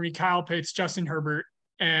Montgomery, Kyle Pitts, Justin Herbert,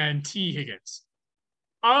 and T. Higgins.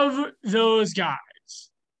 Of those guys,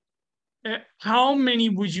 how many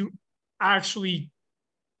would you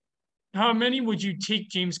take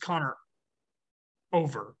James Conner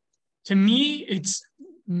over? To me, it's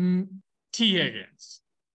T. Higgins,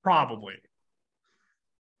 probably.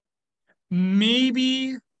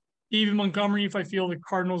 Maybe David Montgomery if I feel the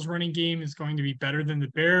Cardinals running game is going to be better than the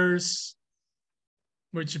Bears,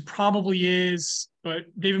 which it probably is, but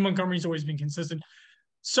David Montgomery's always been consistent.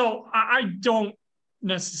 So I don't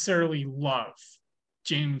necessarily love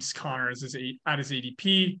James Conner at his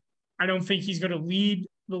ADP. I don't think he's going to lead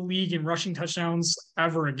the league in rushing touchdowns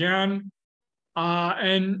ever again.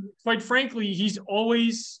 And quite frankly, he's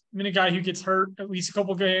always been a guy who gets hurt at least a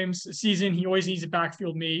couple games a season. He always needs a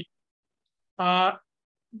backfield mate. I'm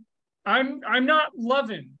not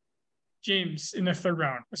loving James in the third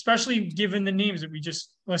round, especially given the names that we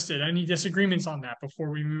just listed. Any disagreements on that before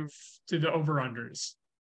we move to the over-unders?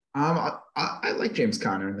 I like James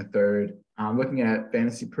Conner in the third. I'm looking at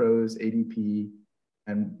Fantasy Pros ADP,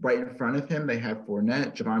 and right in front of him, they have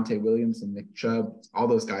Fournette, Javonte Williams, and Nick Chubb. All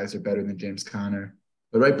those guys are better than James Conner.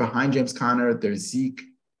 But right behind James Conner, there's Zeke,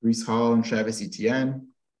 Breece Hall, and Travis Etienne,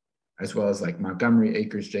 as well as like Montgomery,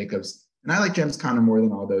 Akers, Jacobs. And I like James Conner more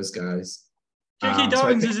than all those guys. J.K.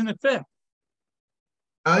 Dobbins is in the fifth.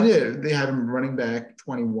 Yeah, they have him running back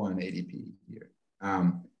 21 ADP here.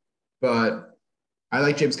 But I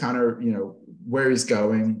like James Conner, where he's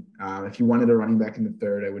going. If you wanted a running back in the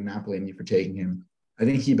third, I would not blame you for taking him. I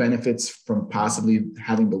think he benefits from possibly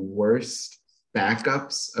having the worst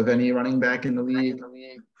backups of any running back in the league.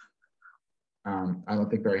 I don't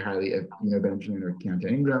think very highly of Benjamin or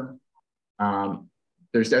Keontae Ingram.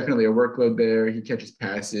 There's definitely a workload there. He catches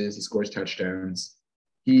passes. He scores touchdowns.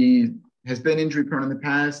 He has been injury prone in the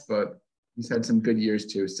past, but he's had some good years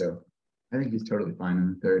too. So I think he's totally fine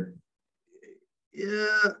in the third.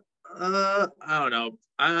 Yeah, I don't know.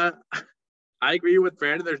 I agree with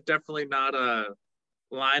Brandon. There's definitely not a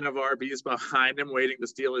line of RBs behind him waiting to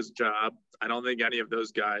steal his job. I don't think any of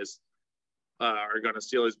those guys are going to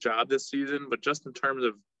steal his job this season. But just in terms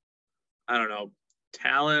of, I don't know,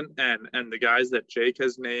 talent and the guys that Jake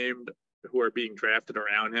has named who are being drafted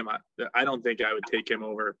around him, I don't think I would take him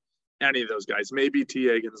over any of those guys. Maybe T.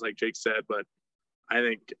 Higgins, like Jake said, but I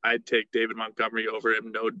think I'd take David Montgomery over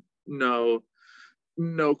him.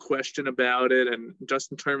 No question about it. And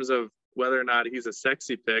just in terms of whether or not he's a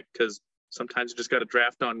sexy pick, because sometimes you just got to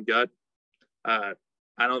draft on gut. I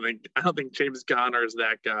don't think James Conner is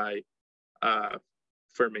that guy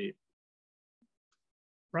for me.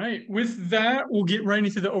 Right. With that, we'll get right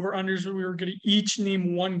into the over-unders where we were going to each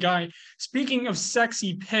name one guy. Speaking of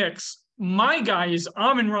sexy picks, my guy is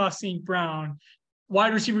Amon-Ra St. Brown,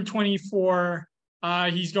 wide receiver 24.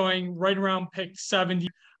 He's going right around pick 70.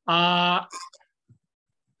 The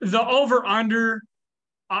over-under,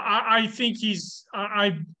 I think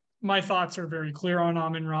my thoughts are very clear on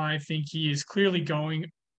Amon-Ra. I think he is clearly going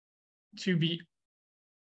to be,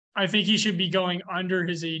 I think he should be going under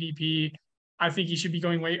his ADP. I think he should be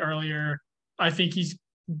going way earlier. I think he's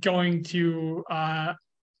going to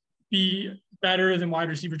be better than wide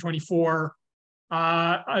receiver 24. There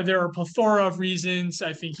are a plethora of reasons.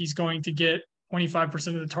 I think he's going to get 25%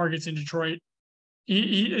 of the targets in Detroit.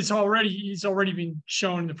 He's already been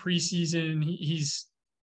shown in the preseason. He's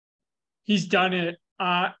done it.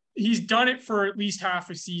 He's done it for at least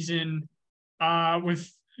half a season with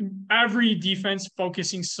every defense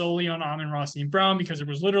focusing solely on Amon-Ra St. Brown because there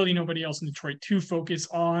was literally nobody else in Detroit to focus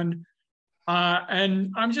on.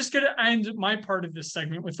 And I'm just going to end my part of this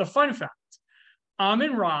segment with a fun fact.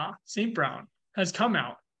 Amon-Ra St. Brown has come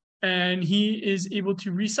out and he is able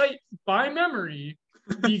to recite by memory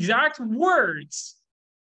the exact words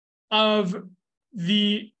of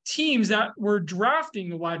the teams that were drafting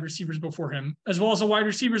the wide receivers before him, as well as the wide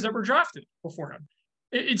receivers that were drafted before him.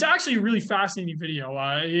 It's actually a really fascinating video.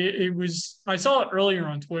 I saw it earlier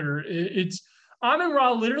on Twitter. It's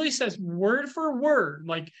Amon-Ra literally says word for word,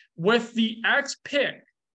 like with the X pick,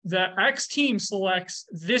 the X team selects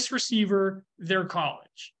this receiver, their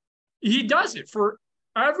college. He does it for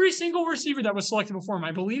every single receiver that was selected before him.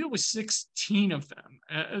 I believe it was 16 of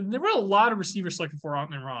them. There were a lot of receivers selected for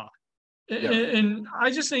Amon-Ra. Yeah. And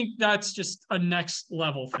I just think that's just a next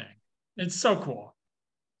level thing. It's so cool.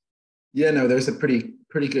 Yeah, no, there's a pretty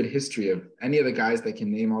good history of any of the guys that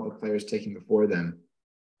can name all the players taken before them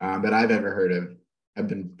that I've ever heard of have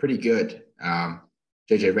been pretty good.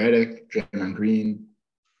 JJ Redick, Draymond Green,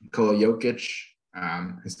 Nikola Jokic.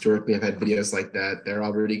 Historically, I've had videos like that. They're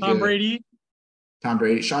all really good. Tom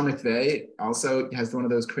Brady. Sean McVay also has one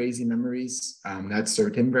of those crazy memories. That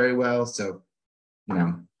served him very well. So,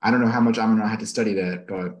 I don't know how much Amon-Ra had to study that,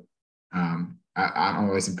 but I'm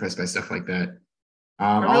always impressed by stuff like that.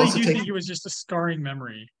 I really do think it was just a scarring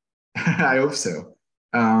memory. I hope so.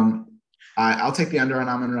 I'll take the under on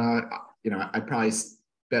Amon-Ra. I'd probably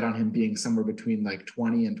bet on him being somewhere between like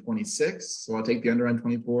 20 and 26. So I'll take the under on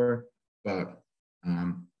 24. But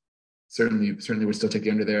certainly would still take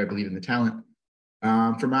the under there. I believe in the talent.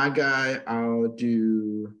 For my guy, I'll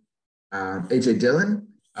do AJ Dillon,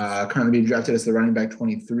 currently being drafted as the running back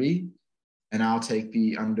 23, and I'll take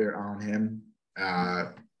the under on him.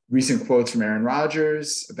 Recent quotes from Aaron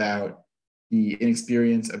Rodgers about the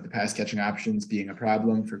inexperience of the pass catching options being a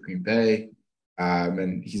problem for Green Bay,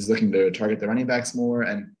 and he's looking to target the running backs more.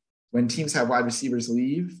 And when teams have wide receivers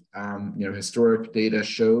leave, historic data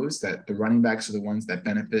shows that the running backs are the ones that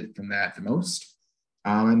benefit from that the most.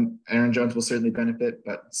 And Aaron Jones will certainly benefit,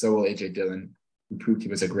 but so will AJ Dillon, who proved he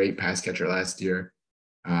was a great pass catcher last year.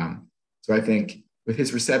 So I think with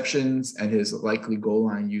his receptions and his likely goal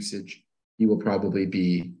line usage, he will probably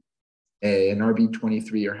be an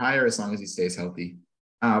RB23 or higher as long as he stays healthy.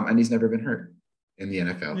 And he's never been hurt in the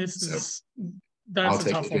NFL. That's a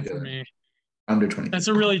tough one for me. Under 20. That's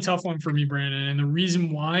a really tough one for me, Brandon. And the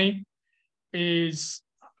reason why is,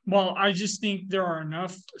 well, I just think there are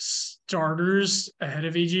enough starters ahead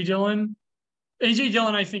of AJ Dillon. AJ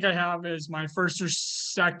Dillon, I think I have as my first or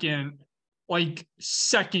second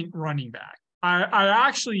running back. I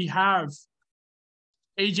actually have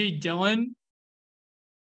AJ Dillon.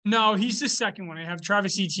 No, he's the second one. I have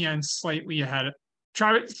Travis Etienne slightly ahead.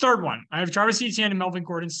 Third one. I have Travis Etienne and Melvin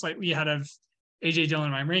Gordon slightly ahead of AJ Dillon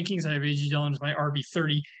in my rankings. I have AJ Dillon as my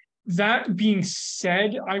RB30. That being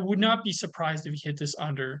said, I would not be surprised if he hit this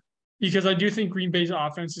under, because I do think Green Bay's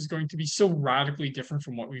offense is going to be so radically different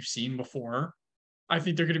from what we've seen before. I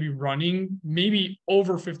think they're going to be running maybe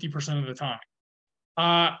over 50% of the time.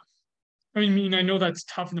 I know that's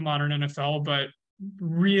tough in the modern NFL, but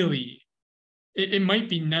really, it might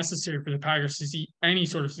be necessary for the Packers to see any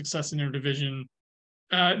sort of success in their division.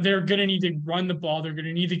 They're going to need to run the ball. They're going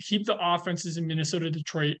to need to keep the offenses in Minnesota,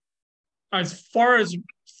 Detroit as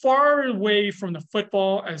far away from the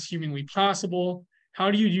football as humanly possible. How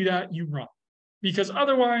do you do that? You run. Because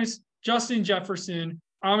otherwise, Justin Jefferson,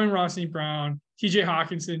 Amon-Ra St. Brown, TJ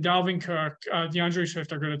Hawkinson, Dalvin Cook, DeAndre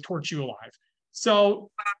Swift are going to torch you alive. So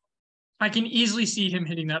I can easily see him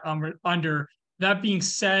hitting that under. That being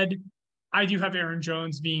said, I do have Aaron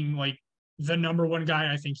Jones being like the number one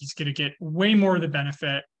guy. I think he's going to get way more of the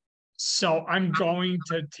benefit. So I'm going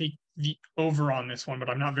to take the over on this one, but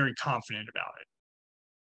I'm not very confident about it.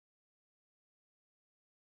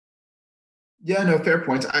 Yeah, no, fair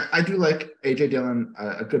points. I do like AJ Dillon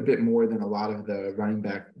a good bit more than a lot of the running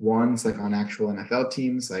back ones, like on actual NFL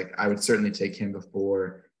teams. Like I would certainly take him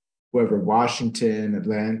before whoever, Washington,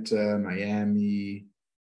 Atlanta, Miami,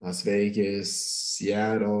 Las Vegas,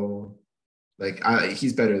 Seattle. Like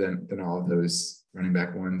he's better than all of those running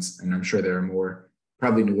back ones. And I'm sure there are more,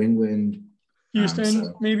 probably New England.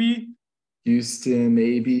 Houston, maybe. Houston,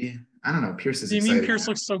 maybe. I don't know. Pierce is exciting. Pierce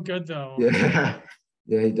looks so good though. Yeah.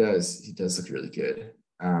 Yeah, he does. He does look really good.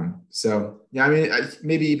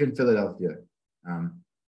 Maybe even Philadelphia.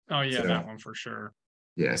 That one for sure.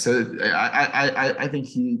 Yeah, so I think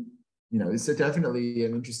he, it's definitely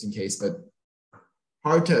an interesting case, but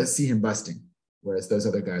hard to see him busting, whereas those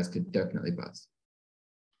other guys could definitely bust.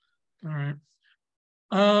 All right.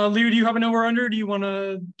 Leo, do you have an over under? Do you want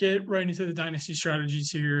to get right into the dynasty strategies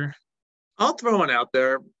here? I'll throw one out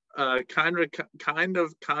there. Kind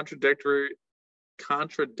of contradictory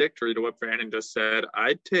to what Brandon just said.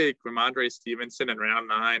 I'd take Ramondre Stevenson in round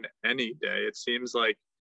 9 any day. It seems like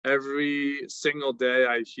every single day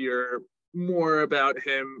I hear more about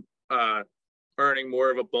him earning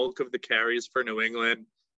more of a bulk of the carries for New England.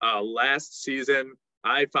 Last season,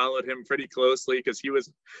 I followed him pretty closely because he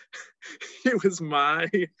was my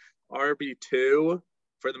RB2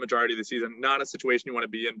 for the majority of the season. Not a situation you want to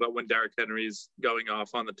be in, but when Derrick Henry's going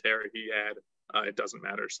off on the tear he had, it doesn't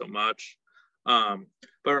matter so much. But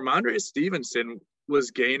Ramondre Stevenson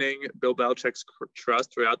was gaining Bill Belichick's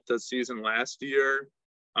trust throughout the season last year.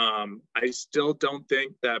 I still don't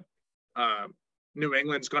think that New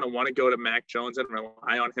England's going to want to go to Mac Jones and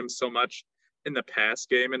rely on him so much in the pass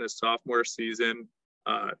game in his sophomore season.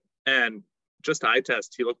 And just eye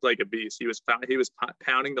test, he looked like a beast. He was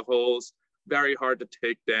pounding the holes, very hard to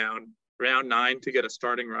take down. Round 9 to get a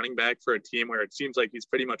starting running back for a team where it seems like he's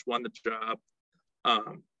pretty much won the job.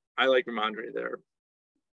 I like Ramondre there.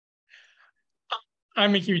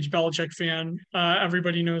 I'm a huge Belichick fan.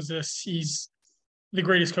 Everybody knows this. He's the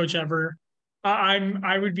greatest coach ever.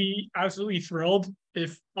 I would be absolutely thrilled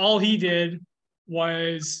if all he did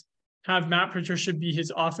was have Matt Patricia be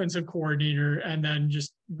his offensive coordinator and then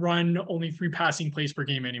just run only 3 passing plays per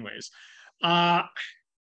game, anyways. Uh,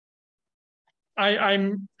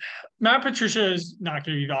 I'm Matt Patricia is not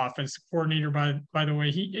going to be the offensive coordinator. By the way,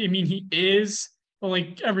 he is. But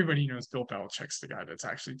like everybody knows, Bill Belichick's the guy that's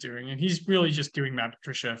actually doing it. He's really just doing Matt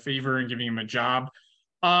Patricia a favor and giving him a job.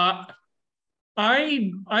 Uh,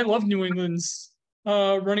 I love New England's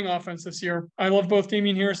running offense this year. I love both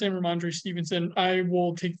Damian Harris and Ramondre Stevenson. I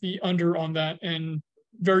will take the under on that, and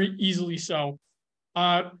very easily so.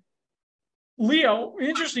 Leo,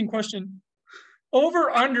 interesting question.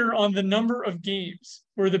 Over under on the number of games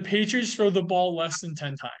where the Patriots throw the ball less than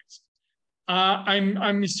 10 times.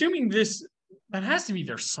 I'm assuming that has to be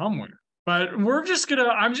there somewhere, but I'm just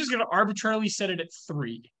gonna arbitrarily set it at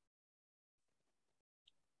 3.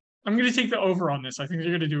 I'm gonna take the over on this. I think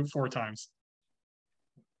they're gonna do it 4 times.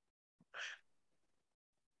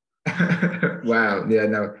 Wow. Yeah,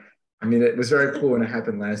 no. I mean, it was very cool when it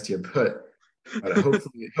happened last year, but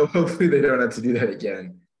hopefully they don't have to do that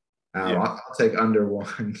again. I'll take under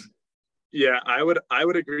 1. Yeah, I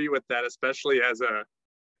would agree with that, especially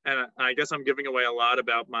and I guess I'm giving away a lot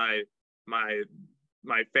about my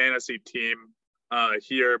fantasy team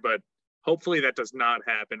here, but hopefully that does not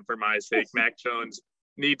happen for my sake. Mac Jones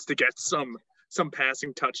needs to get some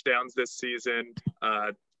passing touchdowns this season.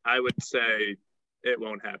 I would say it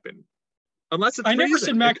won't happen unless it's. I never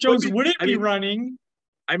said Mac Jones wouldn't be running.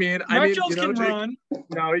 Mac Jones can run.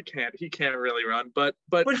 No, he can't. He can't really run. But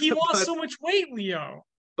he lost so much weight, Leo.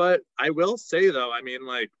 But I will say though,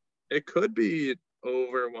 it could be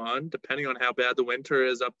over 1, depending on how bad the winter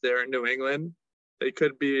is up there in New England. They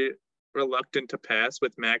could be reluctant to pass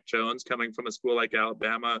with Mac Jones coming from a school like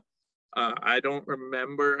Alabama. I don't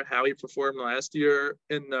remember how he performed last year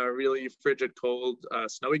in the really frigid, cold,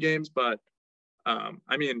 snowy games, but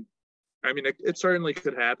it certainly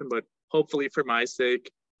could happen. But hopefully for my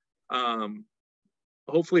sake, it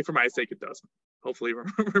doesn't. Hopefully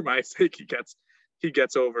for my sake, he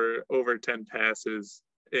gets over 10 passes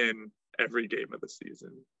in every game of the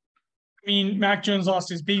season. Mac Jones lost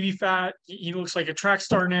his baby fat. He looks like a track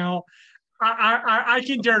star now. I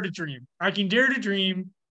can dare to dream. I can dare to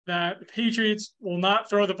dream that the Patriots will not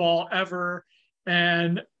throw the ball ever,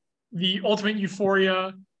 and the ultimate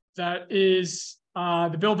euphoria that is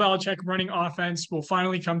the Bill Belichick running offense will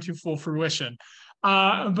finally come to full fruition.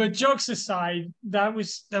 But jokes aside, that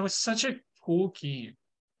was such a cool game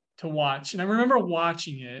to watch, and I remember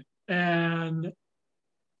watching it, and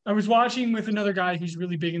I was watching with another guy who's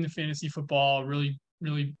really big into fantasy football, really,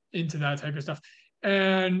 really into that type of stuff.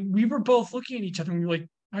 And we were both looking at each other and we were like,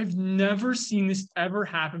 I've never seen this ever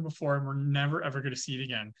happen before, and we're never, ever going to see it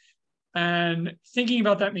again. And thinking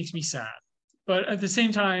about that makes me sad. But at the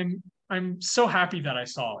same time, I'm so happy that I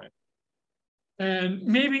saw it. And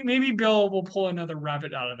maybe Bill will pull another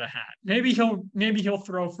rabbit out of the hat. Maybe he'll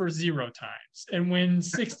throw for 0 times and win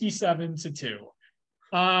 67-2.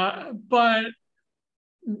 But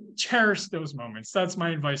cherish those moments. That's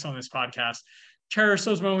my advice on this podcast. Cherish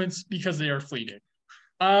those moments because they are fleeting.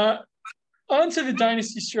 On to the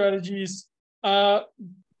dynasty strategies. I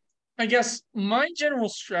guess my general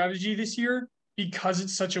strategy this year, because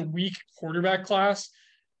it's such a weak quarterback class,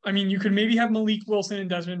 you could maybe have Malik Wilson and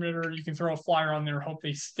Desmond Ridder. You can throw a flyer on there, hope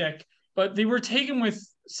they stick. But they were taken with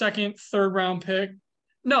 2nd, 3rd round pick.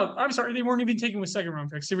 No, I'm sorry. They weren't even taken with 2nd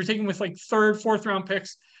round picks. They were taken with 3rd, 4th round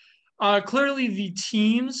picks. Clearly, the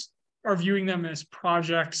teams are viewing them as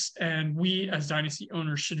projects, and we as dynasty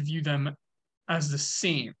owners should view them as the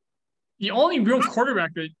same. The only real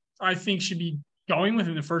quarterback that I think should be going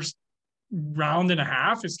within the first round and a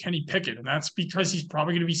half is Kenny Pickett, and that's because he's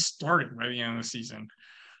probably going to be starting by the end of the season.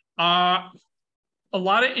 A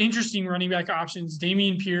lot of interesting running back options: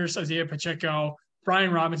 Dameon Pierce, Isaiah Pacheco,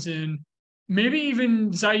 Brian Robinson, maybe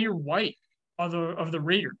even Zaire White of the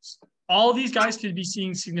Raiders. All of these guys could be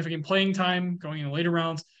seeing significant playing time going in the later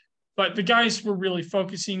rounds, but the guys we're really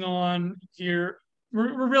focusing on here,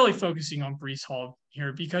 we're really focusing on Breece Hall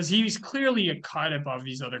here because he's clearly a cut above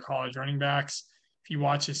these other college running backs. If you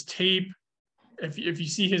watch his tape, if you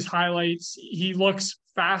see his highlights, he looks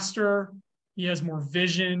faster. He has more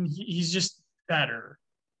vision. He's just better.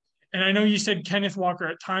 And I know you said Kenneth Walker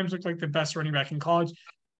at times looked like the best running back in college.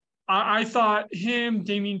 I thought him,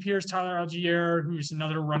 Dameon Pierce, Tyler Algier, who's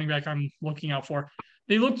another running back I'm looking out for,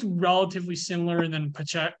 they looked relatively similar. And then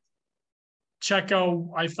Pacheco,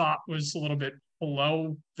 I thought, was a little bit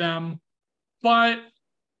below them. But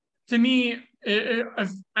to me,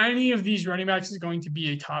 if any of these running backs is going to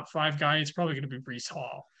be a top 5 guy, it's probably going to be Breece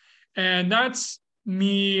Hall. And that's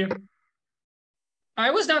me.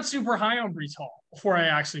 I was not super high on Breece Hall before I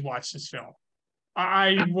actually watched this film.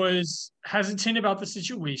 I was hesitant about the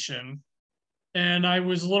situation, and I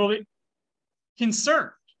was a little bit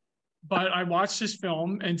concerned. But I watched this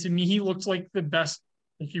film, and to me, he looked like the best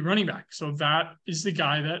rookie running back. So that is the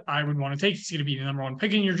guy that I would want to take. He's going to be the number 1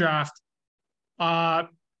 pick in your draft.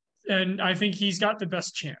 And I think he's got the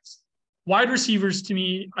best chance. Wide receivers, to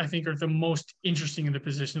me, I think are the most interesting in the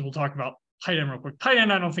position. We'll talk about tight end real quick. Tight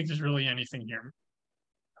end, I don't think there's really anything here.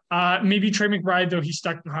 Maybe Trey McBride, though he's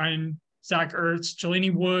stuck behind Zach Ertz,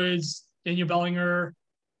 Jelani Woods, Daniel Bellinger,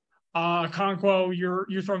 Okonkwo.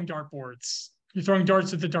 You're throwing dartboards. You're throwing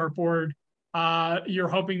darts at the dartboard. You're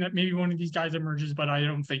hoping that maybe one of these guys emerges, but I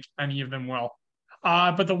don't think any of them will.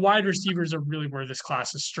 But the wide receivers are really where this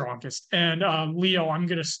class is strongest. And Leo, I'm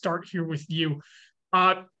going to start here with you.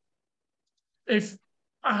 How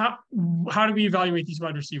do we evaluate these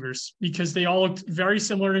wide receivers? Because they all looked very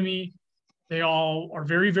similar to me. They all are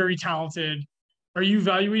very, very talented. Are you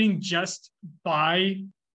evaluating just by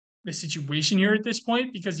the situation here at this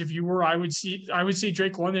point? Because if you were, I would say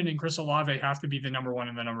Drake London and Chris Olave have to be the number 1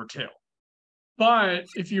 and the number 2. But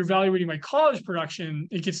if you're evaluating my college production,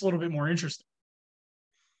 it gets a little bit more interesting.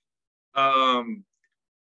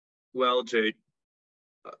 Well, Jake,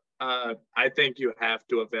 I think you have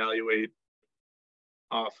to evaluate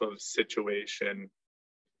off of situation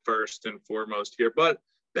first and foremost here. But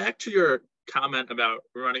back to your comment about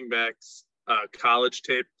running backs, college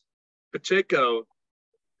tape, Pacheco,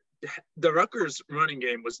 the Rutgers running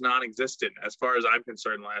game was non-existent as far as I'm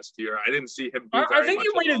concerned last year. I didn't see him. I think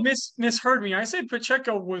you might have misheard me. I said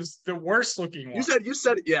Pacheco was the worst looking one. You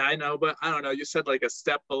said, yeah, I know, but I don't know. You said like a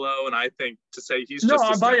step below, and I think to say he's no,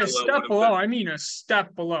 just by a step below. I mean a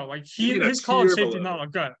step below. Like his college tape did not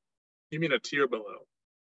look good. You mean a tier below?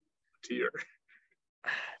 A tier.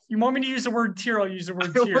 You want me to use the word tier? I'll use the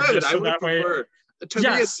word tier. I would prefer. To me,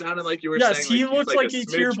 it sounded like you were saying. Yes, he looked like a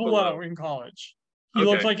tier below in college. He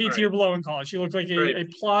looked like a tier below in college. He looked like a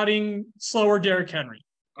plodding, slower Derrick Henry.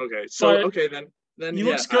 Okay, so then he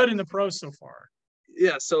looks good in the pros so far.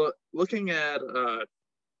 Yeah, so looking at the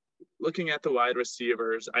wide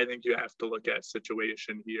receivers, I think you have to look at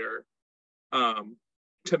situation here.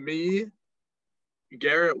 To me,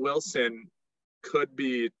 Garrett Wilson could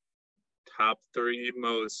be top 3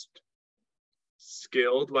 most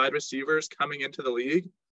skilled wide receivers coming into the league,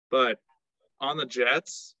 but on the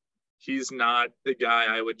Jets, he's not the guy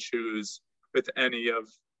I would choose with any of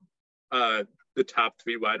the top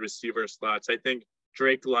 3 wide receiver slots. I think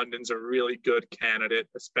Drake London's a really good candidate,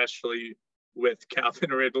 especially with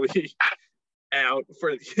Calvin Ridley out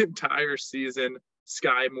for the entire season.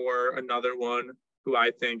 Sky Moore, another one who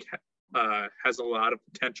I think has a lot of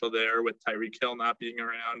potential there with Tyreek Hill not being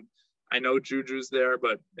around. I know Juju's there,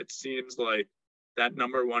 but it seems like that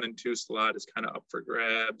number 1 and 2 slot is kind of up for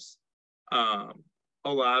grabs.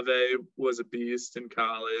 Olave was a beast in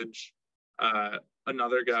college.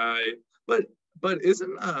 Another guy, but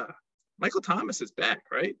isn't Michael Thomas is back,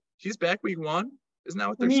 right? He's back week 1. Isn't that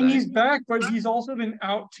what they're saying? He's back, but he's also been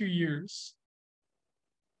out 2 years.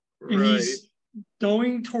 Right. And he's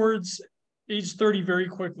going towards age 30 very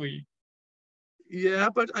quickly. Yeah,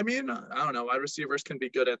 but I mean, I don't know. Wide receivers can be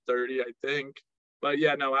good at 30, I think. But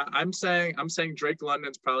yeah, no, I'm saying Drake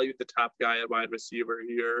London's probably the top guy at wide receiver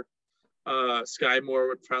here. Sky Moore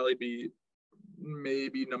would probably be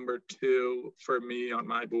maybe number 2 for me on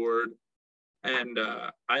my board. And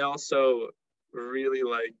I also really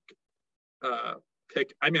like I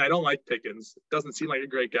don't like Pickens. Doesn't seem like a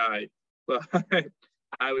great guy, but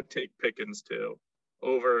I would take Pickens too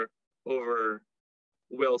over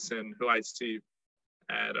Wilson, who I see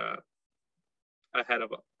at ahead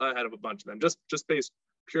of a bunch of them, just based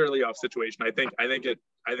purely off situation. I think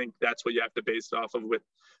that's what you have to base it off of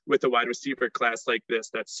with a wide receiver class like this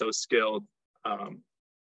that's so skilled.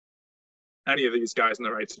 Any of these guys in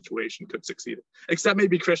the right situation could succeed, except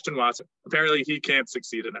maybe Christian Watson. Apparently he can't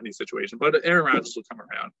succeed in any situation, but Aaron Rodgers will come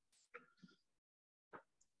around.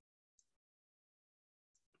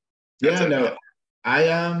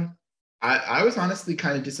 I was honestly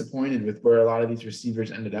kind of disappointed with where a lot of these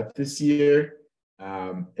receivers ended up this year.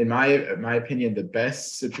 In my opinion, the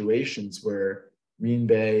best situations were Green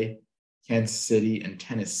Bay, Kansas City, and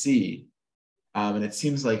Tennessee. And it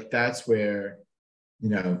seems like that's where,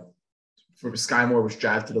 Sky Moore was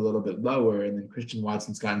drafted a little bit lower, and then Christian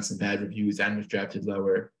Watson's gotten some bad reviews and was drafted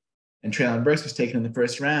lower. And Treylon Burks was taken in the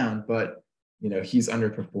first round, but, he's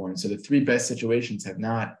underperformed. So the 3 best situations have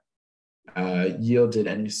not yielded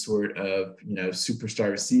any sort of,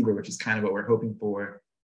 superstar receiver, which is kind of what we're hoping for,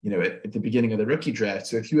 at the beginning of the rookie draft.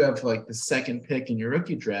 So if you have like the second pick in your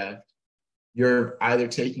rookie draft, you're either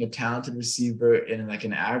taking a talented receiver in like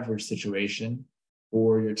an average situation,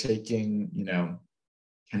 or you're taking,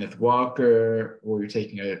 Kenneth Walker, or you're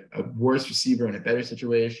taking a worse receiver in a better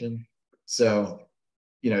situation. So,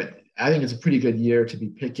 I think it's a pretty good year to be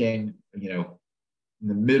picking, in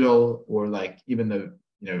the middle, or like even the,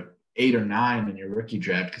 8 or 9 in your rookie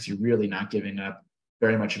draft, because you're really not giving up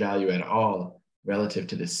very much value at all relative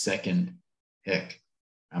to the second pick.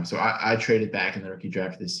 So I traded back in the rookie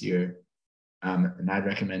draft this year. And I'd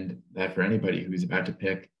recommend that for anybody who's about to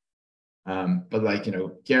pick. But like,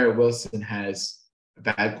 Garrett Wilson has a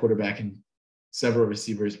bad quarterback and several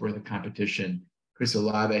receivers worth of competition. Chris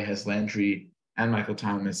Olave has Landry and Michael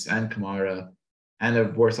Thomas and Kamara and a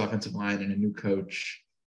worse offensive line and a new coach.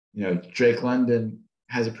 Drake London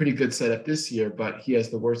has a pretty good setup this year, but he has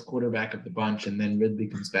the worst quarterback of the bunch. And then Ridley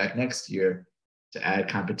comes back next year to add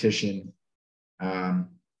competition.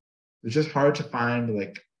 It's just hard to find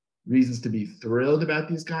like reasons to be thrilled about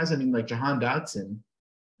these guys. I mean, like Jahan Dotson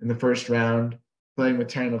in the first round playing with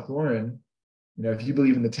Terry McLaurin, if you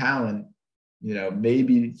believe in the talent,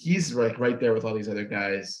 maybe he's like right there with all these other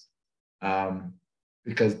guys,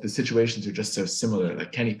 because the situations are just so similar.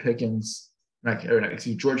 Like George Pickens,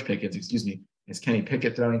 is Kenny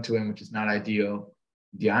Pickett throwing to him, which is not ideal.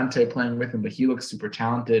 Deontay playing with him, but he looks super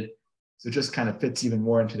talented. So it just kind of fits even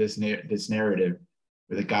more into this narrative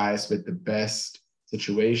where the guys with the best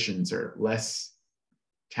situations are less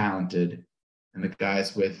talented and the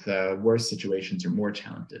guys with worse situations are more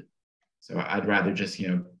talented. So I'd rather just,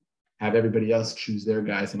 have everybody else choose their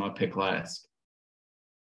guys and I'll pick last.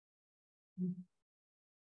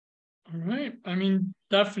 All right. I mean,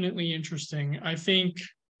 definitely interesting. I think,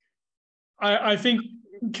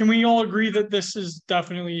 can we all agree that this is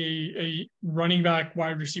definitely a running back,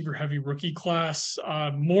 wide receiver heavy rookie class,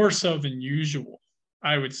 more so than usual,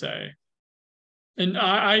 I would say. And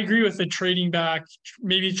I agree with the trading back,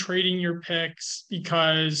 maybe trading your picks,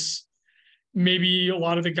 because maybe a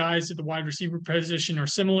lot of the guys at the wide receiver position are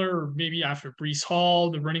similar, or maybe after Breece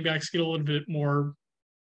Hall, the running backs get a little bit more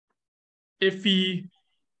iffy.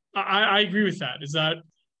 I agree with that.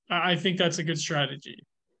 I think that's a good strategy.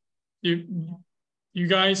 You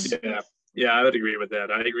guys? Yeah, I would agree with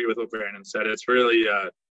that. I agree with what Brandon said. It's really, I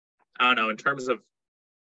don't know, in terms of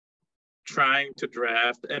trying to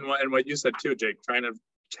draft, and what you said too, Jake, trying to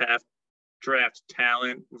draft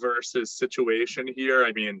talent versus situation here.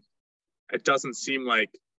 I mean, it doesn't seem like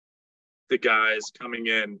the guys coming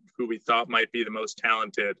in who we thought might be the most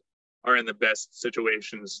talented are in the best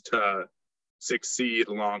situations to succeed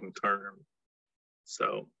long term.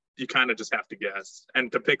 So you kind of just have to guess.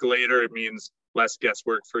 And to pick later, it means less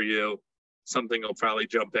guesswork for you. Something will probably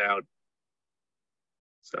jump out.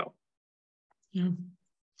 So. Yeah.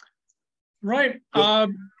 Right. We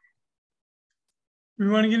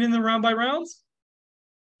want to get in the round by rounds?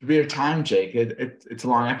 We have time, Jake. It's a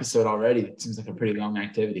long episode already. It seems like a pretty long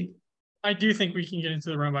activity. I do think we can get into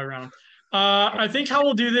the round by round. I think how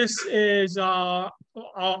we'll do this is I'll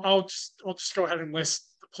just go ahead and list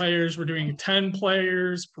the players. We're doing 10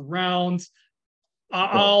 players per round.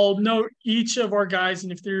 I'll note each of our guys,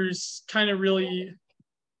 and if there's kind of really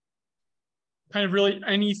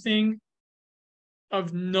anything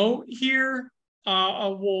of note here,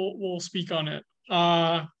 we'll speak on it.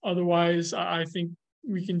 Otherwise, I think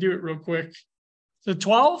we can do it real quick. So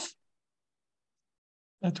 12?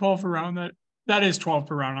 That 12 per round. That is 12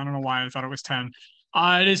 per round. I don't know why I thought it was 10.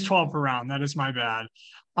 It is 12 per round. That is my bad.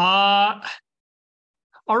 All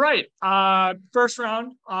right. First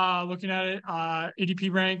round, looking at it,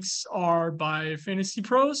 ADP ranks are by Fantasy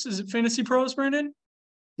Pros. Is it Fantasy Pros, Brandon?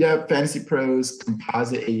 Yeah, Fantasy Pros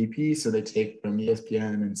composite ADP. So they take from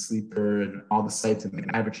ESPN and Sleeper and all the sites and they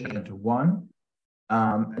average it into one.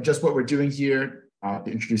 And just what we're doing here,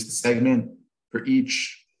 to introduce the segment, for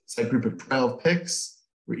each set group of 12 picks,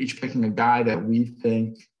 we're each picking a guy that we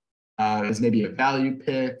think is maybe a value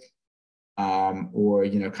pick, or,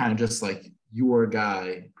 kind of just like your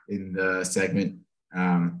guy in the segment,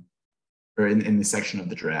 or in the section of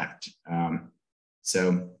the draft.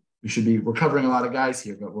 So we're covering a lot of guys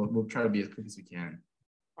here, but we'll try to be as quick as we can.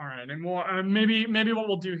 All right. And we'll, maybe what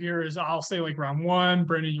we'll do here is I'll say like round 1,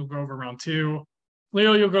 Brandon, you'll go over round 2,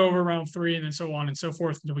 Leo, you'll go over round 3, and then so on and so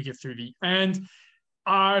forth until we get through the end.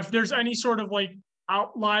 If there's any sort of like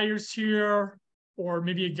outliers here, or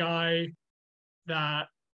maybe a guy that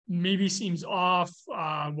maybe seems off,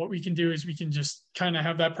 what we can do is we can just kind of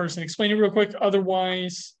have that person explain it real quick.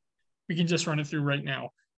 Otherwise, we can just run it through right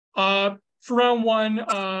now. For round 1,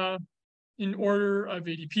 in order of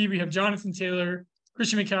ADP, we have Jonathan Taylor,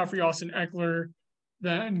 Christian McCaffrey, Austin Eckler,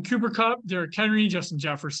 then Cooper Kupp, Derrick Henry, Justin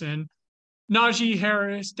Jefferson, Najee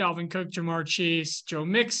Harris, Dalvin Cook, Jamar Chase, Joe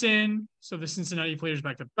Mixon. So the Cincinnati players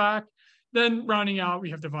back to back. Then rounding out, we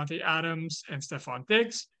have Devontae Adams and Stephon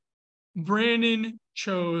Diggs. Brandon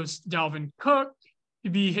chose Dalvin Cook to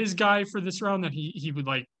be his guy for this round that he would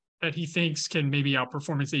like, that he thinks can maybe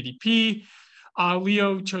outperform his ADP.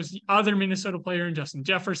 Leo chose the other Minnesota player in Justin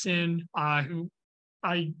Jefferson, and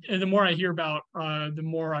the more I hear about, the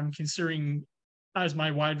more I'm considering as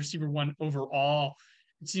my wide receiver one overall.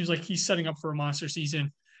 It seems like he's setting up for a monster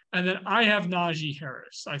season. And then I have Najee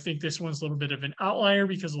Harris. I think this one's a little bit of an outlier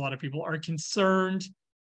because a lot of people are concerned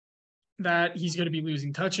that he's going to be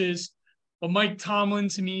losing touches. But Mike Tomlin,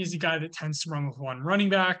 to me, is the guy that tends to run with one running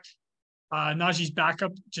back. Najee's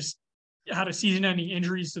backup just had a season-ending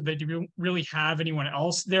injury, so they don't really have anyone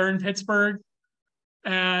else there in Pittsburgh.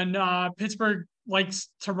 And Pittsburgh likes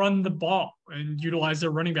to run the ball and utilize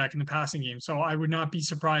their running back in the passing game. So I would not be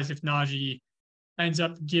surprised if Najee ends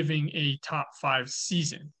up giving a top 5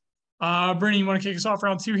 season. Brittany, you want to kick us off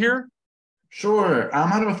round 2 here? Sure.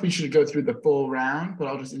 I don't know if we should go through the full round, but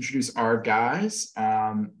I'll just introduce our guys.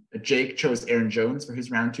 Jake chose Aaron Jones for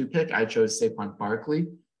his round 2 pick. I chose Saquon Barkley,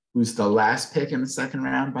 who's the last pick in the second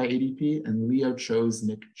round by ADP, and Leo chose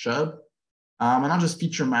Nick Chubb. And I'll just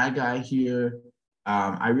feature my guy here.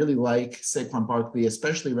 I really like Saquon Barkley,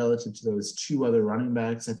 especially relative to those 2 other running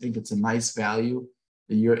backs. I think it's a nice value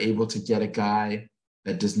that you're able to get a guy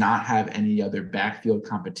that does not have any other backfield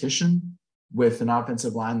competition with an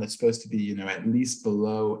offensive line that's supposed to be, at least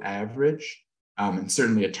below average, and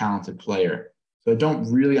certainly a talented player. So I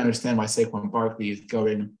don't really understand why Saquon Barkley is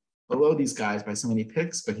going below these guys by so many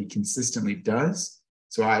picks, but he consistently does.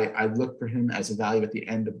 So I look for him as a value at the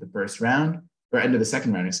end of the first round, or end of the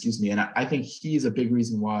second round, excuse me. And I think he's a big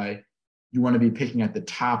reason why you want to be picking at the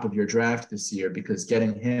top of your draft this year, because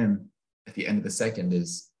getting him at the end of the second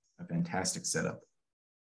is a fantastic setup.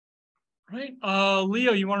 All right.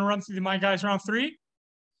 Leo, you want to run through my guys round 3?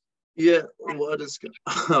 Yeah.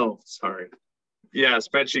 Sorry. Yeah,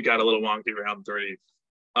 spreadsheet got a little wonky round 3.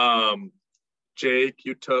 Jake,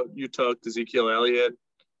 you took Ezekiel Elliott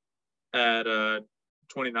at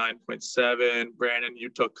 29.7. Brandon, you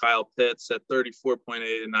took Kyle Pitts at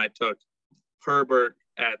 34.8, and I took Herbert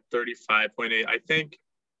at 35.8. I think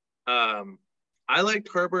I liked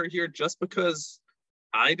Herbert here just because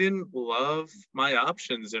I didn't love my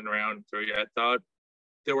options in round 3. I thought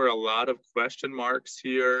there were a lot of question marks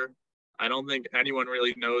here. I don't think anyone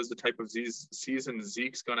really knows the type of season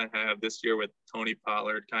Zeke's going to have this year with Tony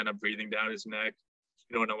Pollard kind of breathing down his neck.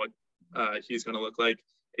 You don't know what he's going to look like.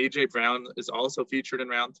 A.J. Brown is also featured in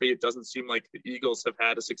round 3. It doesn't seem like the Eagles have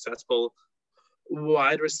had a successful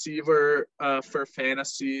wide receiver for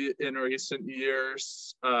fantasy in recent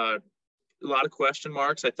years. A lot of question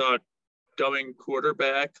marks. I thought going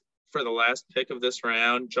quarterback for the last pick of this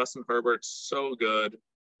round, Justin Herbert's so good.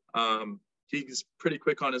 He's pretty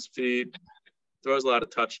quick on his feet, throws a lot of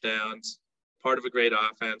touchdowns, part of a great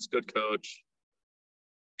offense, good coach.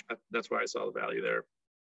 That's why I saw the value there.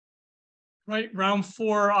 Right, round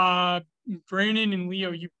 4, Brandon and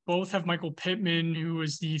Leo, you both have Michael Pittman, who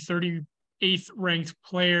is the 38th ranked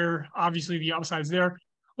player. Obviously, the upside's there.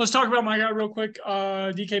 Let's talk about my guy real quick.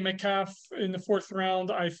 DK Metcalf in the 4th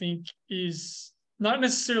round, I think, is not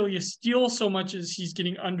necessarily a steal so much as he's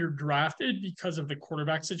getting underdrafted because of the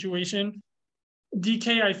quarterback situation.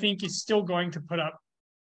 DK, I think, is still going to put up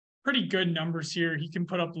pretty good numbers here. He can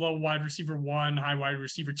put up low wide receiver 1, high wide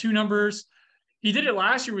receiver 2 numbers. He did it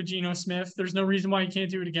last year with Geno Smith. There's no reason why he can't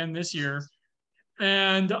do it again this year.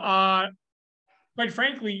 And quite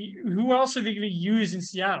frankly, who else are they going to use in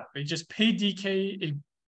Seattle? They just paid DK a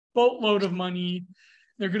boatload of money.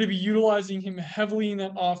 They're going to be utilizing him heavily in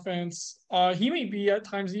that offense. He may be at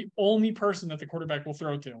times the only person that the quarterback will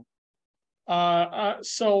throw to.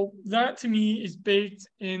 So that to me is baked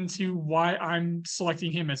into why I'm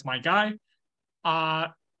selecting him as my guy.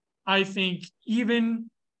 I think even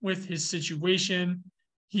with his situation,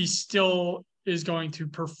 he still is going to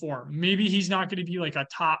perform. Maybe he's not going to be like a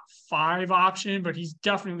top 5 option, but he's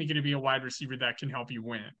definitely going to be a wide receiver that can help you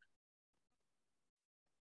win.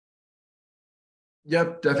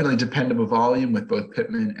 Yep, definitely dependable volume with both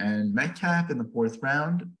Pittman and Metcalf in the 4th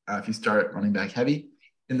round. If you start running back heavy.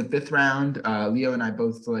 In the 5th round, Leo and I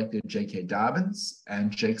both selected J.K. Dobbins, and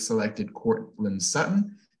Jake selected Courtland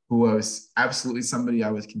Sutton, who was absolutely somebody I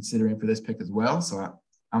was considering for this pick as well. So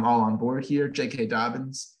I'm all on board here. J.K.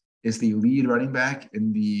 Dobbins is the lead running back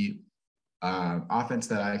in the offense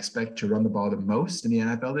that I expect to run the ball the most in the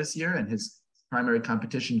NFL this year, and his primary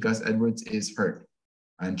competition, Gus Edwards, is hurt.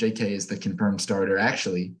 and JK is the confirmed starter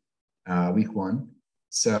actually week 1.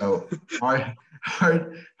 So hard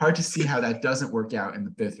to see how that doesn't work out in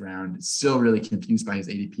the 5th round. Still really confused by his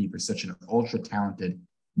ADP for such an ultra talented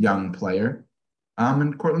young player.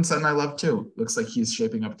 And Cortland Sutton I love too. Looks like he's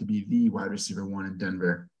shaping up to be the wide receiver 1 in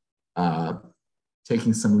Denver,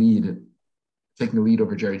 taking a lead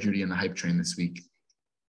over Jerry Jeudy in the hype train this week.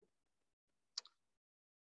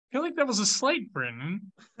 I feel like that was a slight,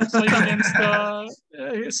 Brendan. Slight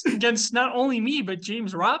against not only me, but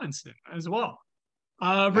James Robinson as well.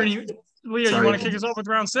 Brendan, Leo, you want to kick us off with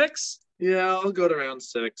round 6? Yeah, I'll go to round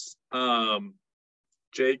 6.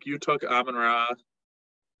 Jake, you took Amon-Ra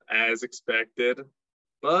as expected,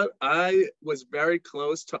 but I was very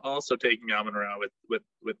close to also taking Amon-Ra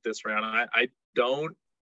with this round. I don't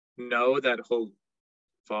know that he'll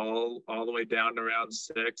fall all the way down to round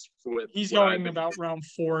 6. He's going about round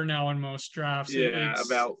 4 now in most drafts. Yeah,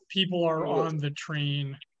 people are on the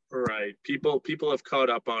train. Right. People have caught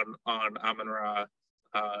up on Amon-Ra,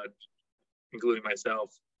 including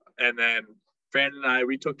myself. And then Brandon and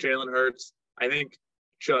we took Jalen Hurts. I think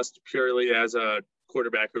just purely as a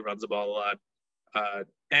quarterback who runs the ball a lot,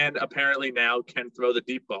 and apparently now can throw the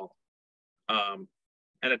deep ball. And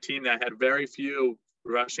a team that had very few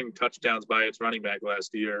rushing touchdowns by its running back last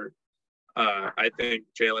year. I think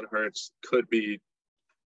Jalen Hurts could be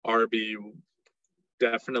RB,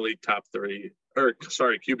 definitely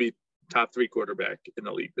QB top 3 quarterback in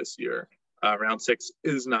the league this year. Round 6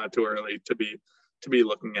 is not too early to be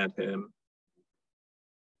looking at him.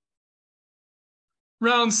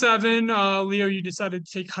 Round 7, Leo, you decided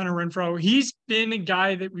to take Hunter Renfrow. He's been a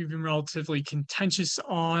guy that we've been relatively contentious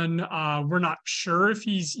on. We're not sure if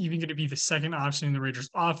he's even going to be the second option in the Raiders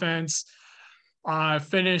offense.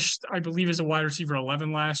 Finished, I believe, as a wide receiver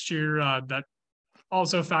 11 last year. That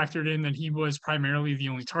also factored in that he was primarily the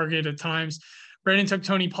only target at times. Brandon took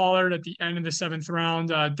Tony Pollard at the end of the 7th round.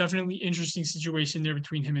 Definitely interesting situation there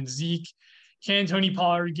between him and Zeke. Can Tony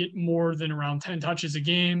Pollard get more than around 10 touches a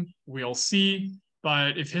game? We'll see.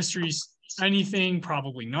 But if history's anything,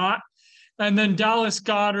 probably not. And then Dallas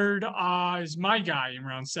Goedert is my guy in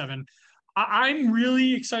round 7. I'm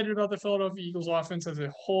really excited about the Philadelphia Eagles offense as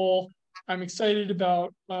a whole. I'm excited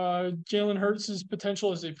about Jalen Hurts'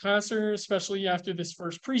 potential as a passer, especially after this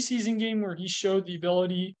first preseason game where he showed the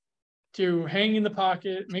ability to hang in the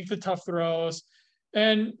pocket, make the tough throws.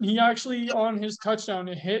 And he actually, on his touchdown,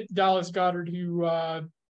 hit Dallas Goedert, who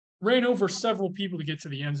ran over several people to get to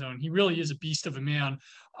the end zone. He really is a beast of a man.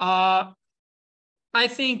 I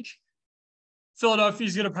think Philadelphia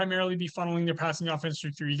is going to primarily be funneling their passing offense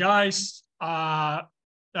through 3 guys. I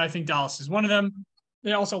think Dallas is one of them.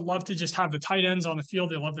 They also love to just have the tight ends on the field.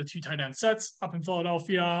 They love the 2 tight end sets up in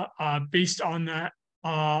Philadelphia based on that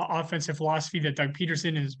offensive philosophy that Doug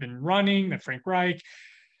Peterson has been running, that Frank Reich,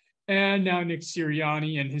 and now Nick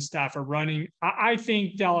Sirianni and his staff are running. I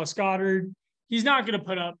think Dallas Goedert, he's not going to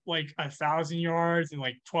put up like 1,000 yards and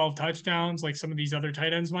like 12 touchdowns like some of these other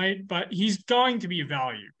tight ends might, but he's going to be a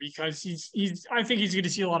value because I think he's going to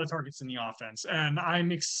see a lot of targets in the offense. And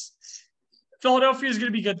Philadelphia is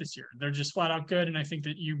going to be good this year. They're just flat out good. And I think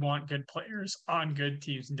that you want good players on good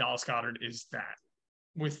teams, and Dallas Goedert is that.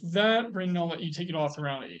 With that, Brendan, I'll let you take it off to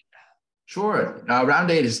round 8. Sure.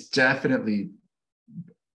 Round 8 is definitely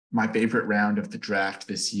my favorite round of the draft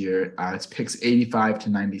this year. It's picks 85 to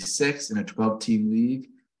 96 in a 12-team league,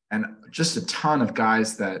 and just a ton of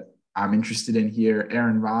guys that I'm interested in here.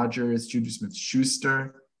 Aaron Rodgers, Juju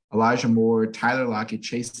Smith-Schuster, Elijah Moore, Tyler Lockett,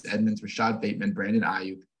 Chase Edmonds, Rashad Bateman, Brandon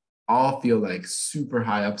Ayuk, all feel like super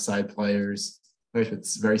high upside players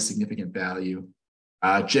with very significant value.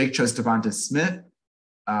 Jake chose Devonta Smith.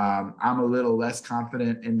 I'm a little less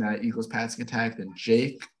confident in that Eagles passing attack than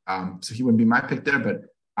Jake, so he wouldn't be my pick there, but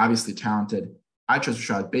obviously talented. I chose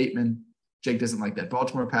Rashad Bateman. Jake doesn't like that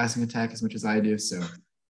Baltimore passing attack as much as I do, so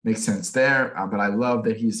makes sense there. But I love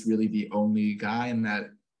that he's really the only guy in that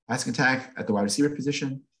passing attack at the wide receiver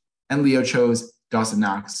position. And Leo chose Dawson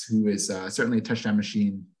Knox, who is certainly a touchdown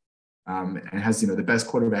machine and has the best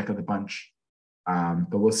quarterback of the bunch.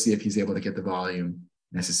 But we'll see if he's able to get the volume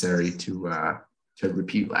necessary to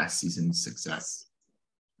repeat last season's success,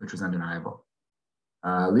 which was undeniable.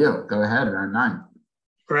 Leo, go ahead, round 9.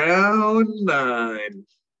 Round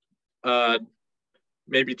 9.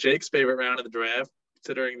 Maybe Jake's favorite round of the draft,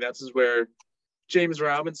 considering this is where James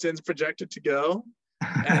Robinson's projected to go.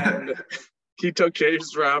 And he took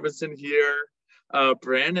James Robinson here.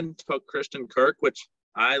 Brandon took Christian Kirk, which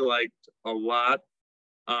I liked a lot.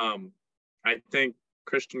 I think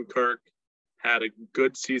Christian Kirk had a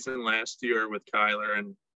good season last year with Kyler,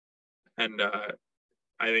 and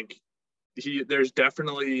I think there's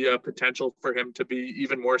definitely a potential for him to be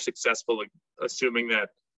even more successful, assuming that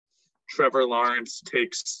Trevor Lawrence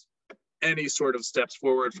takes any sort of steps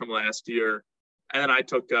forward from last year. And then I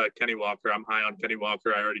took Kenny Walker. I'm high on Kenny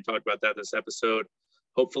Walker. I already talked about that this episode.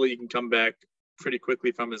 Hopefully he can come back pretty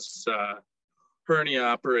quickly from his hernia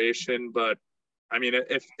operation. But I mean,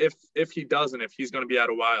 if he doesn't, if he's going to be out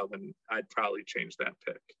a while, then I'd probably change that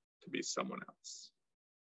pick to be someone else.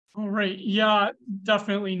 All right. Yeah,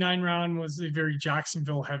 definitely 9 round was a very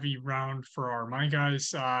Jacksonville heavy round for our my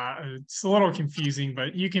guys. It's a little confusing,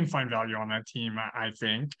 but you can find value on that team, I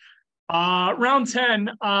think. Round 10,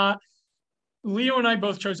 Leo and I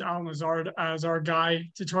both chose Alan Lazard as our guy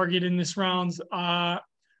to target in this round.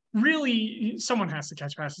 Really, someone has to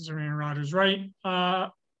catch passes from Aaron Rodgers, right?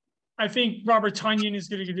 I think Robert Tonyan is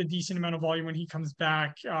going to get a decent amount of volume when he comes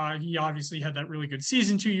back. He obviously had that really good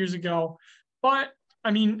season 2 years ago. But,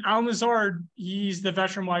 I mean, Alan Lazard, he's the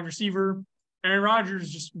veteran wide receiver. Aaron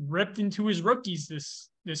Rodgers just ripped into his rookies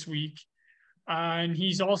this week. And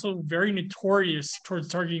he's also very notorious towards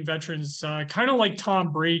targeting veterans, kind of like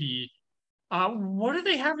Tom Brady. What do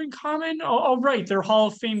they have in common? Oh, right. They're Hall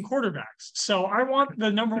of Fame quarterbacks. So I want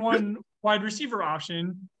the number one wide receiver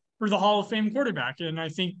option for the Hall of Fame quarterback. And I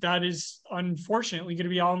think that is unfortunately going to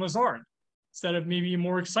be Alan Lazard instead of maybe a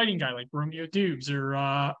more exciting guy like Romeo Dubes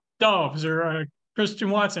or Dobbs or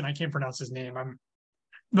Christian Watson. I can't pronounce his name.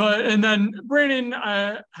 And then Brandon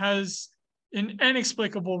has an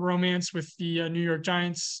inexplicable romance with the New York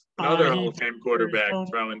Giants. Another Hall of Fame quarterback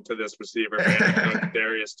thrown to this receiver, Brandon,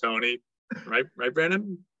 Darius Toney. Right,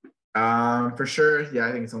 Brandon? For sure. Yeah,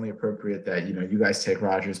 I think it's only appropriate that, you guys take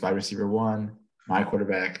Rodgers, wide receiver 1, my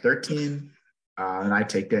quarterback 13. And I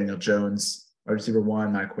take Daniel Jones, wide receiver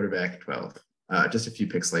 1, my quarterback 12. Just a few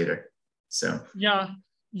picks later. So yeah.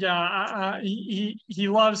 He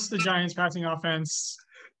loves the Giants passing offense.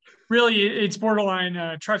 Really, it's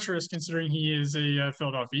borderline treacherous considering he is a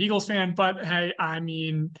Philadelphia Eagles fan. But hey, I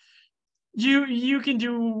mean, you can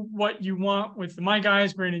do what you want with my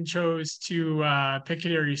guys. Brandon chose to pick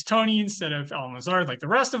Kadarius Toney instead of Alan Lazard like the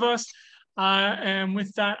rest of us. And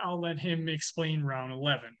with that, I'll let him explain round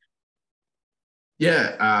 11.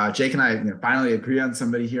 Yeah, Jake and I finally agree on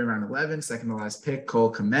somebody here in round 11, second to last pick,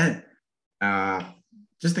 Cole Kmet.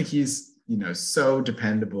 Just think he's, so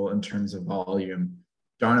dependable in terms of volume.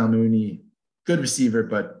 Darnell Mooney, good receiver,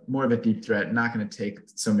 but more of a deep threat, not going to take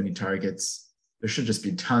so many targets. There should just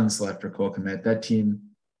be tons left for Cole Kmet. That team,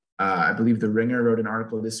 I believe The Ringer wrote an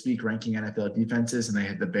article this week ranking NFL defenses, and they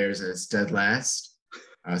had the Bears as dead last.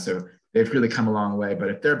 So they've really come a long way. But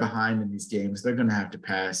if they're behind in these games, they're going to have to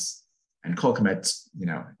pass. And Cole Kmet,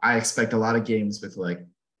 I expect a lot of games with like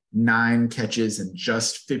 9 catches and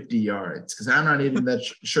just 50 yards because I'm not even that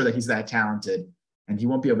sure that he's that talented. And he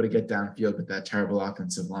won't be able to get downfield with that terrible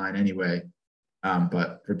offensive line anyway.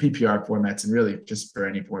 But for PPR formats and really just for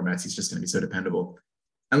any formats, he's just going to be so dependable.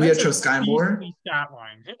 And Leo chose Sky Moore. Stat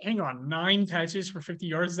line. Hang on, 9 catches for 50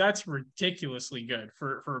 yards. That's ridiculously good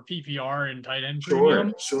for PPR and tight end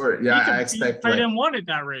premium. Sure. Yeah, I expect tight end 1 at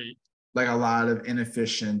that rate. Like a lot of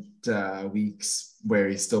inefficient weeks where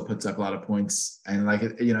he still puts up a lot of points.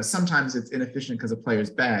 And sometimes it's inefficient because the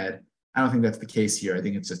player's bad. I don't think that's the case here. I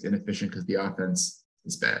think it's just inefficient because the offense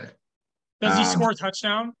is bad. Does he score a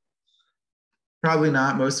touchdown? Probably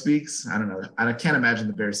not most weeks. I don't know. I can't imagine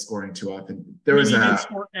the Bears scoring too often. He didn't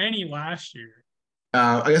score any last year.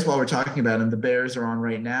 I guess while we're talking about him, the Bears are on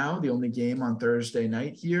right now. The only game on Thursday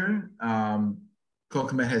night here. Cole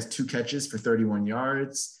Kmet has 2 catches for 31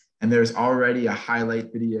 yards. And there's already a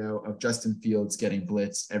highlight video of Justin Fields getting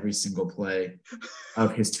blitzed every single play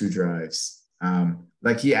of his 2 drives.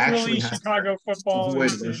 He actually has Chicago football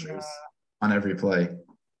on every play.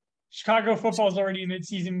 Chicago football is already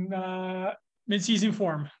mid-season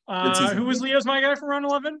form. Who was Leo's my guy for round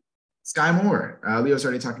 11? Sky Moore. Leo's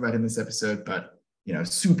already talked about him this episode, but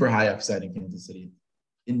super high upside in Kansas City,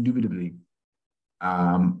 indubitably.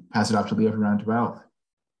 Pass it off to Leo for round 12.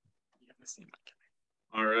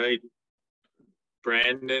 All right.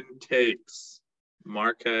 Brandon takes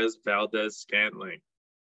Marquez Valdez-Scantling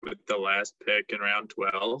with the last pick in round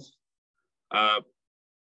 12.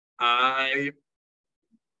 I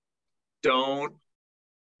don't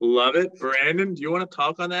love it. Brandon, do you want to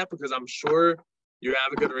talk on that? Because I'm sure you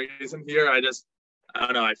have a good reason here. I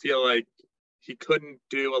don't know. I feel like he couldn't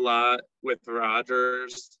do a lot with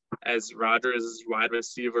Rodgers as Rodgers is wide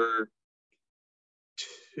receiver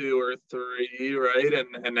 2 or 3, right?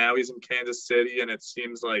 And now he's in Kansas City, and it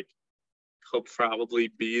seems like he'll probably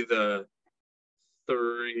be the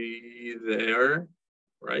 3 there,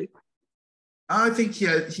 right? I think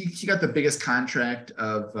he got the biggest contract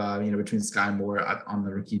of between Sky Moore on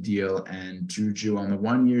the rookie deal and Juju on the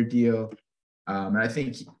 1-year deal. And I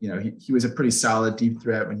think he was a pretty solid deep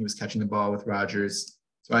threat when he was catching the ball with Rodgers.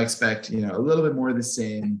 So I expect a little bit more of the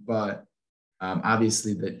same, but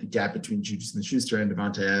obviously the gap between Juju Smith-Schuster and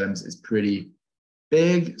Devontae Adams is pretty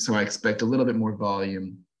big. So I expect a little bit more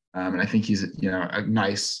volume, and I think he's a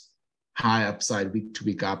nice high upside week to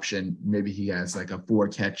week option. Maybe he has like a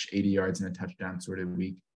 4-catch, 80 yards and a touchdown sort of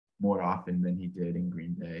week more often than he did in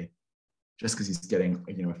Green Bay, just because he's getting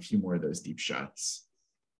a few more of those deep shots.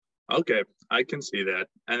 Okay, I can see that.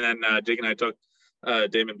 And then Jake and I talked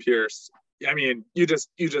Damon Pierce. I mean, you just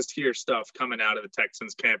hear stuff coming out of the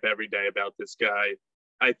Texans camp every day about this guy.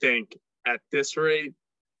 I think at this rate,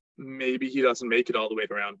 maybe he doesn't make it all the way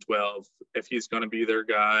to round 12 if he's going to be their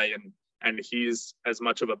guy and he's as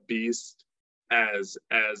much of a beast as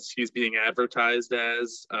he's being advertised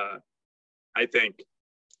as. I think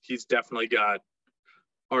he's definitely got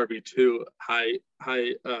RB2 high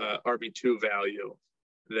RB2 value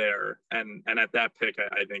there, and at that pick,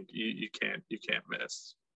 I think you can't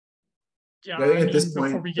miss. Yeah, I think at this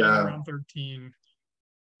point, before we get around 13,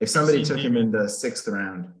 if somebody took him in the 6th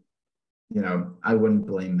round, I wouldn't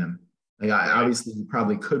blame them. Obviously, you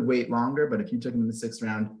probably could wait longer, but if you took him in the 6th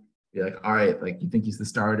round, be like, all right, you think he's the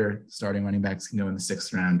starting running backs can go in the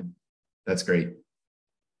 6th round. That's great.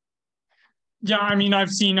 Yeah, I mean, I've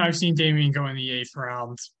seen Damian go in the 8th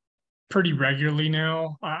round pretty regularly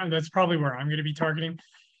now. That's probably where I'm going to be targeting.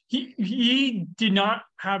 He did not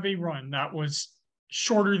have a run that was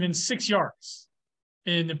shorter than 6 yards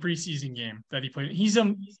in the preseason game that he played.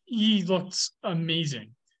 He looks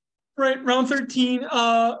amazing. Right, round 13.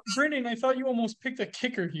 Brendan, I thought you almost picked a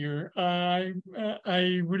kicker here. I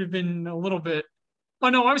would have been a little bit. Oh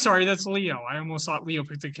no, I'm sorry. That's Leo. I almost thought Leo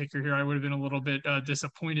picked a kicker here. I would have been a little bit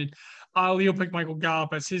disappointed. Leo picked Michael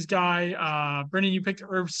Gallup as his guy. Brendan, you picked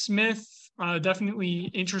Irv Smith. Definitely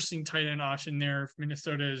interesting tight end option there. If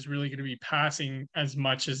Minnesota is really going to be passing as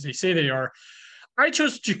much as they say they are. I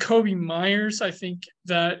chose Jacoby Myers. I think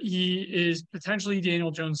that he is potentially Daniel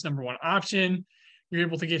Jones' number 1 option. You're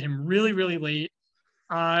able to get him really, really late.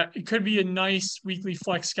 It could be a nice weekly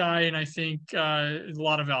flex guy, and I think a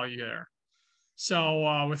lot of value there.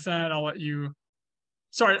 So with that, I'll let you.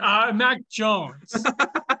 Sorry, Mac Jones.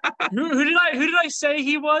 who did I say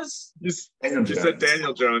he was? You said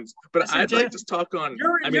Daniel Jones, but I'd like to talk on.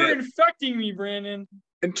 You're infecting me, Brandon.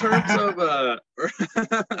 In terms of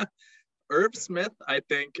Irv Smith, I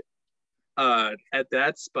think at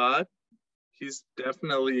that spot, he's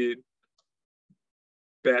definitely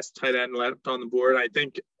best tight end left on the board. I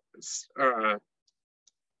think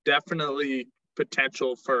definitely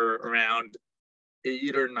potential for around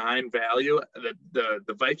 8 or 9 value.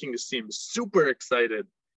 The Vikings seem super excited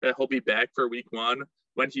that he'll be back for week 1.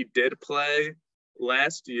 When he did play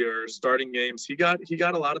last year, starting games, he got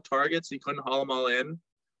a lot of targets. He couldn't haul them all in,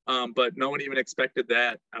 but no one even expected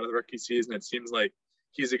that out of the rookie season. It seems like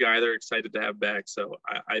he's a guy they're excited to have back. So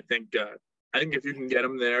I think if you can get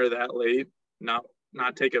him there that late, not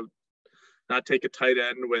take a tight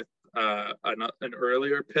end with an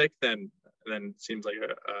earlier pick, then seems like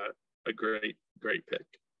a great pick.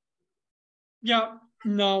 Yeah,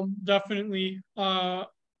 no, definitely.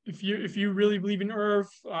 If you really believe in Irv,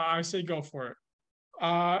 I say go for it.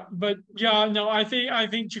 But yeah, no, I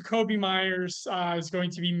think Jacoby Myers is going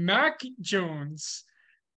to be Mac Jones'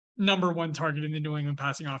 number 1 target in the New England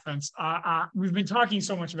passing offense. We've been talking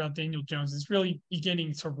so much about Daniel Jones; it's really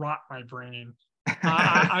beginning to rot my brain.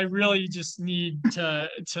 I really just need to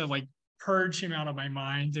purge him out of my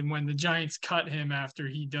mind. And when the Giants cut him after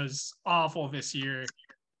he does awful this year,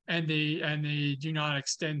 and they do not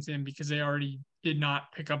extend him because they already did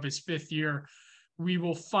not pick up his 5th year, we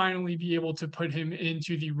will finally be able to put him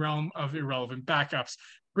into the realm of irrelevant backups.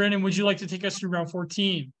 Brandon, would you like to take us through round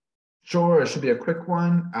 14? Sure, it should be a quick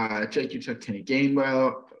one. Jake, you took Kenny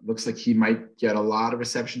Gainwell. Looks like he might get a lot of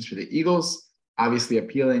receptions for the Eagles. Obviously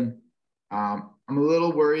appealing. I'm a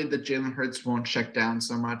little worried that Jalen Hurts won't check down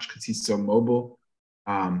so much because he's so mobile.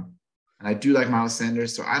 And I do like Miles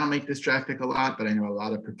Sanders, so I don't make this draft pick a lot, but I know a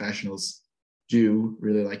lot of professionals do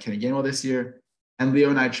really like Kenny Gainwell this year. And Leo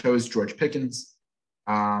and I chose George Pickens.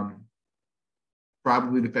 Probably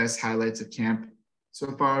the best highlights of camp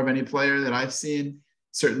so far of any player that I've seen.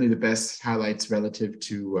 Certainly the best highlights relative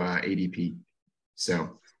to ADP.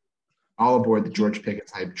 So all aboard the George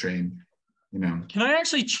Pickens hype train. Can I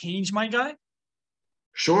actually change my guy?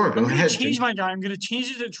 Sure, go ahead. I'm going to change my guy. I'm going to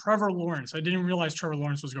change it to Trevor Lawrence. I didn't realize Trevor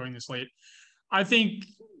Lawrence was going this late. I think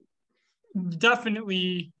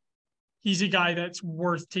definitely he's a guy that's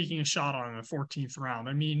worth taking a shot on in the 14th round.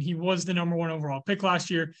 I mean, he was the number 1 overall pick last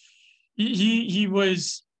year. He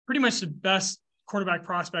was pretty much the best quarterback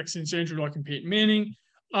prospect since Andrew Luck and Peyton Manning.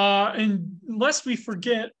 And lest we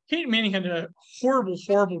forget, Peyton Manning had a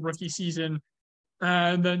horrible rookie season,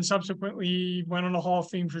 and then subsequently went on a Hall of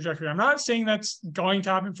Fame trajectory. I'm not saying that's going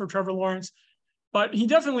to happen for Trevor Lawrence, but he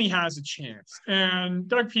definitely has a chance. And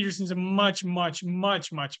Doug Peterson's a much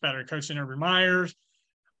better coach than Urban Myers.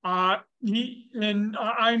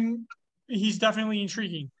 He's definitely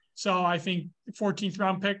intriguing. So I think 14th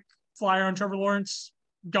round pick, flyer on Trevor Lawrence,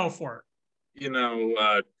 go for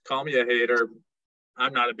it. Call me a hater.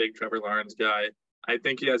 I'm not a big Trevor Lawrence guy. I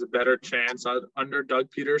think he has a better chance under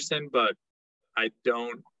Doug Peterson, but I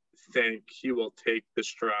don't think he will take the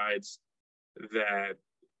strides that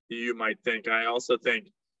you might think. I also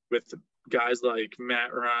think with guys like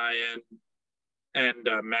Matt Ryan and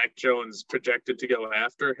Mac Jones projected to go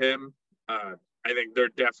after him, I think they're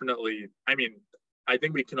definitely, I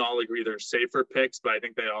think we can all agree they're safer picks, but I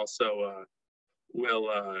think they also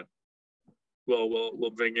will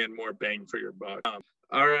bring in more bang for your buck.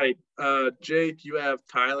 All right, Jake, you have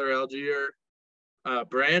Tyler Algier.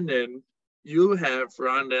 Brandon, you have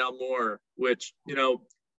Rondale Moore, which,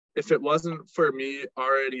 if it wasn't for me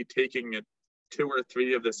already taking 2 or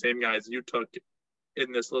 3 of the same guys you took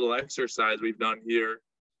in this little exercise we've done here,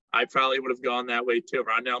 I probably would have gone that way too.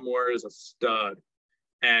 Rondale Moore is a stud.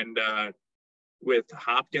 And with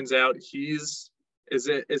Hopkins out, is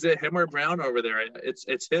it him or Brown over there?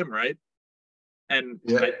 It's him, right? And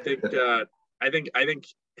yeah. I think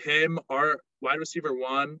him, our wide receiver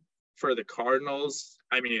 1 for the Cardinals.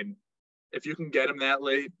 If you can get him that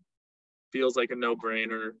late, feels like a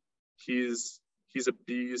no-brainer. He's a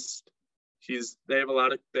beast. They have a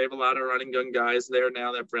lot of running gun guys there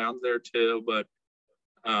now. That Brown's there too, but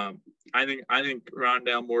I think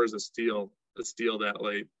Rondale Moore is a steal that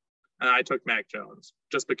late. And I took Mac Jones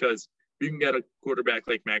just because you can get a quarterback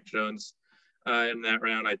like Mac Jones in that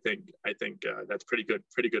round. I think that's pretty good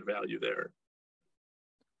value there.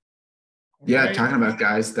 Yeah, right. Talking about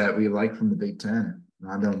guys that we like from the Big Ten.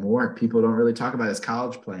 Rondale Moore, people don't really talk about his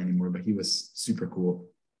college play anymore, but he was super cool.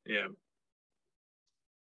 Yeah.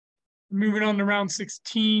 Moving on to round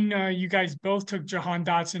 16, you guys both took Jahan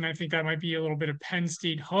Dotson. I think that might be a little bit of Penn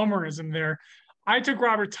State homerism there. I took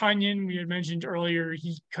Robert Tonyan. We had mentioned earlier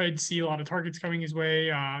he could see a lot of targets coming his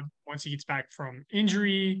way once he gets back from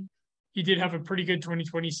injury. He did have a pretty good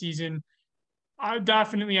 2020 season.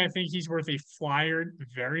 Definitely, I think he's worth a flyer at the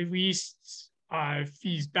very least. If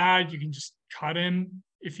he's bad, you can just cut him.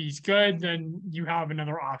 If he's good, then you have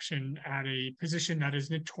another option at a position that is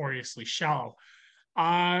notoriously shallow.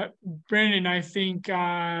 Brandon, I think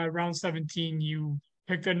round 17, you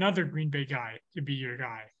picked another Green Bay guy to be your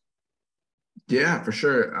guy. Yeah, for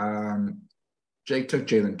sure. Jake took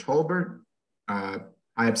Jalen Tolbert, high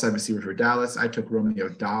upside receiver for Dallas. I took Romeo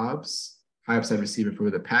Doubs, high upside receiver for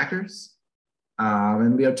the Packers.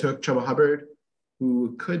 And Leo took Chuba Hubbard,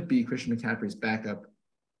 who could be Christian McCaffrey's backup,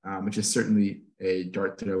 which is certainly a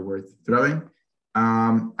dart throw worth throwing.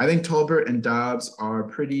 I think Tolbert and Doubs are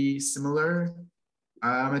pretty similar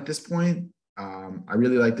at this point. I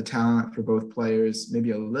really like the talent for both players,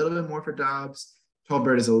 maybe a little bit more for Doubs.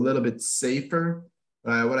 Tolbert is a little bit safer.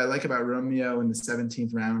 What I like about Romeo in the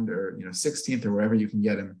 17th round or 16th or wherever you can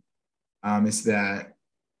get him is that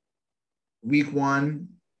week 1,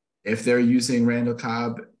 if they're using Randall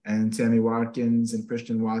Cobb and Sammy Watkins and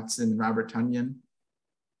Christian Watson and Robert Tonyan,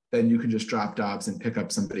 then you can just drop Doubs and pick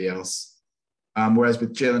up somebody else. Whereas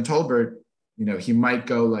with Jalen Tolbert, he might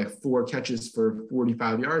go like 4 catches for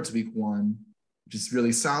 45 yards week 1, which is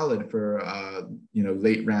really solid for a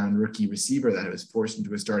late round rookie receiver that was forced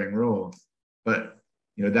into a starting role. But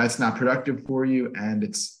that's not productive for you, and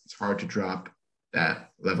it's hard to drop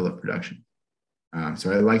that level of production.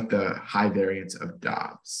 So I like the high variance of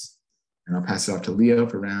Doubs. And I'll pass it off to Leo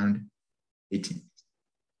for round 18.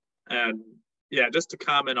 And yeah, just to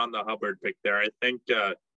comment on the Hubbard pick there, I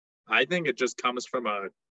think it just comes from a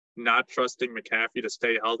not trusting McCaffrey to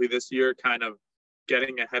stay healthy this year, kind of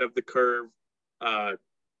getting ahead of the curve,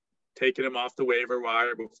 taking him off the waiver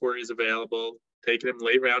wire before he's available, taking him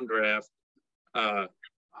late round draft.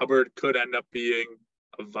 Hubbard could end up being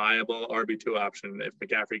a viable RB2 option if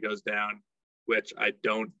McCaffrey goes down, which I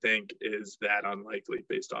don't think is that unlikely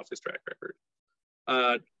based off his track record.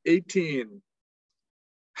 18.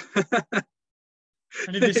 I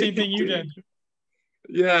did the same thing you did.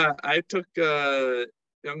 Yeah, I took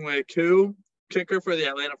Younghoe Koo, kicker for the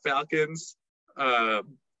Atlanta Falcons.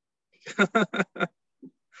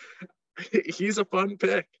 He's a fun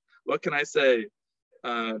pick. What can I say?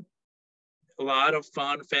 a lot of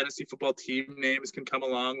fun fantasy football team names can come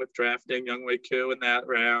along with drafting Younghoe Koo in that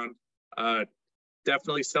round.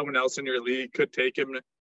 Definitely someone else in your league could take him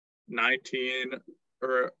 19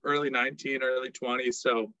 or early 19, early 20.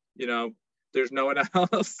 So, there's no one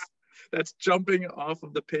else that's jumping off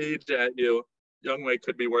of the page at you. Younghoe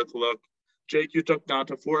could be worth a look. Jake, you took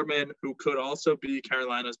Donta Foreman, who could also be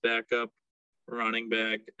Carolina's backup running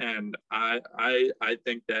back, and I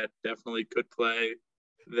think that definitely could play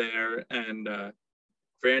there. And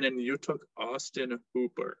Brandon, you took Austin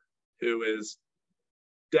Hooper, who is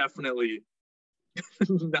definitely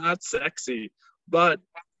not sexy, but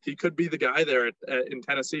he could be the guy there in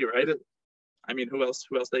Tennessee, right? I mean, who else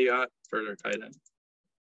they got for their tight end?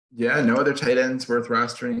 Yeah, no other tight ends worth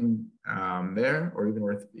rostering there, or even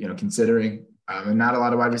worth considering, and not a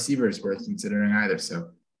lot of wide receivers worth considering either.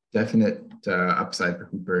 So definite upside for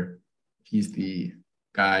Hooper. He's the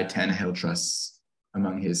guy Tannehill trusts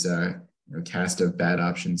among his cast of bad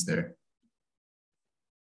options there.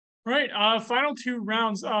 Right. Final 2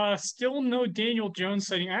 rounds. Still no Daniel Jones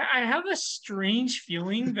sighting. I have a strange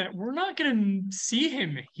feeling that we're not going to see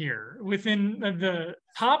him here within the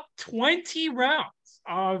top 20 rounds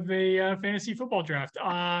of a fantasy football draft.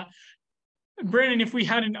 Brandon, if we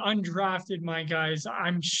had an undrafted, my guys,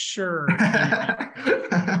 I'm sure,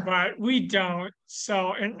 but we don't.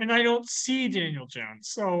 So, and I don't see Daniel Jones.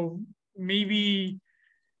 So maybe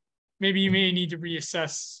you may need to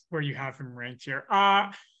reassess where you have him ranked here.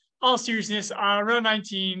 All seriousness, round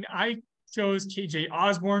 19, I chose KJ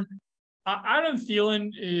Osborne. Adam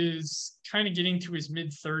Thielen is kind of getting to his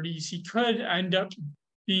mid-30s. He could end up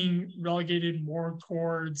being relegated more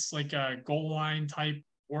towards like a goal line type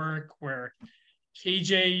work where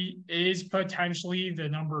KJ is potentially the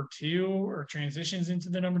number 2 or transitions into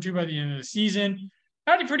the number 2 by the end of the season.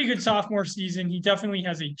 Had a pretty good sophomore season. He definitely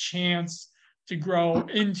has a chance to grow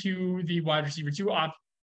into the wide receiver 2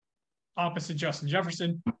 opposite Justin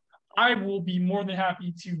Jefferson. I will be more than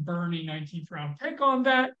happy to burn a 19th round pick on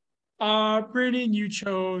that. Brandon, you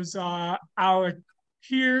chose Alec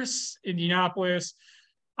Pierce, Indianapolis.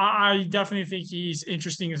 I definitely think he's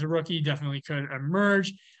interesting as a rookie, definitely could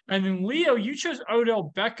emerge. And then Leo, you chose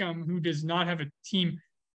Odell Beckham, who does not have a team.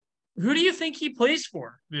 Who do you think he plays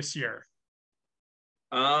for this year?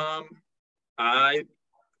 I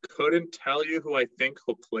couldn't tell you who I think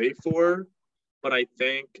he'll play for, but I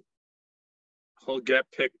think he'll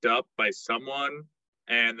get picked up by someone,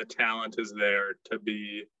 and the talent is there to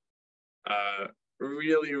be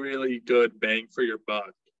really, really good bang for your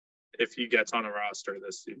buck if he gets on a roster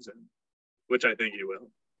this season, which I think he will.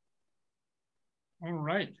 All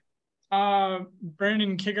right.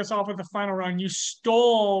 Brandon, kick us off with the final round. You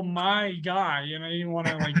stole my guy, and I didn't want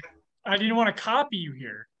to copy you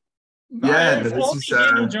here. Yeah, if only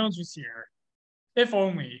Daniel Jones was here. If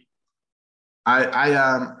only.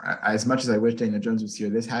 I as much as I wish Daniel Jones was here,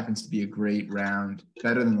 this happens to be a great round,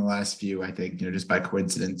 better than the last few, I think, just by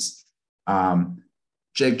coincidence.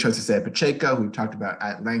 Jake chose to say Pacheco, who we've talked about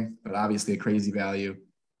at length, but obviously a crazy value.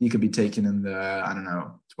 He could be taken in the,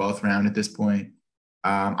 12th round at this point.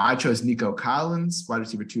 I chose Nico Collins, wide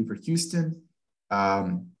receiver 2 for Houston.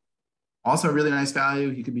 Also a really nice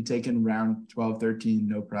value. He could be taken round 12, 13,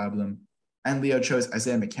 no problem. And Leo chose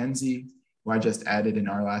Isaiah McKenzie, who I just added in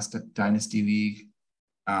our last Dynasty League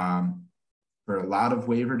for a lot of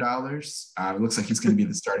waiver dollars. It looks like he's going to be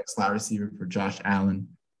the starting slot receiver for Josh Allen,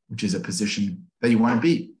 which is a position that you want to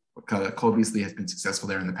be. Cole Beasley has been successful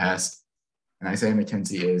there in the past, and Isaiah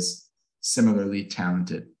McKenzie is similarly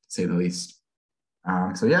talented, to say the least.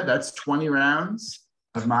 So yeah, that's 20 rounds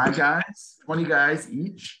of my guys, 20 guys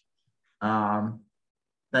each.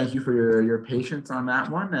 Thank you for your patience on that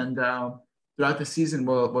one, and throughout the season,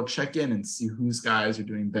 we'll check in and see whose guys are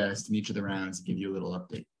doing best in each of the rounds and give you a little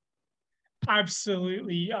update.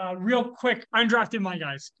 Absolutely. Real quick, undrafted my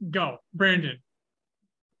guys. Go, Brandon.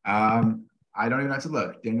 I don't even have to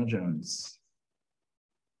look. Daniel Jones.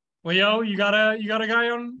 Leo, you got a guy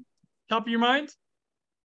on top of your mind?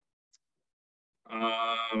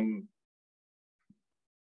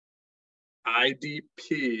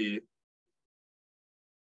 IDP.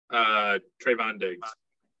 Trayvon Diggs.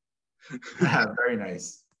 Very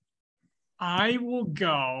nice. I will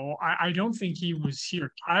go. I don't think he was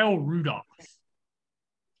here. Kyle Rudolph.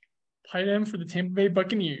 Tight end for the Tampa Bay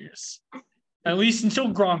Buccaneers. At least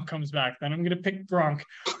until Gronk comes back. Then I'm going to pick Gronk.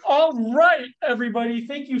 All right, everybody.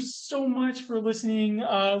 Thank you so much for listening.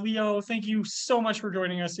 Leo, thank you so much for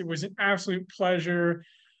joining us. It was an absolute pleasure.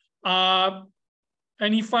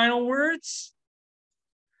 Any final words?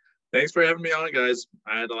 Thanks for having me on, guys.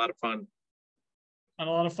 I had a lot of fun. Had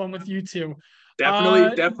a lot of fun with you too.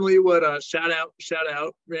 Definitely would shout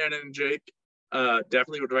out Brandon and Jake.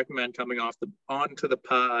 Definitely would recommend coming onto the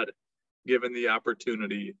pod, given the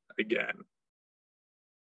opportunity again.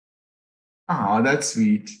 Oh, that's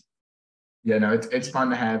sweet. Yeah, no, it's fun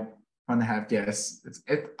to have guests. It's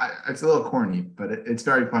a little corny, but it's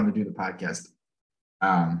very fun to do the podcast.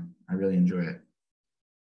 I really enjoy it.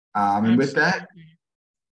 And with that,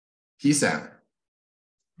 peace out.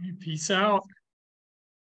 Peace out.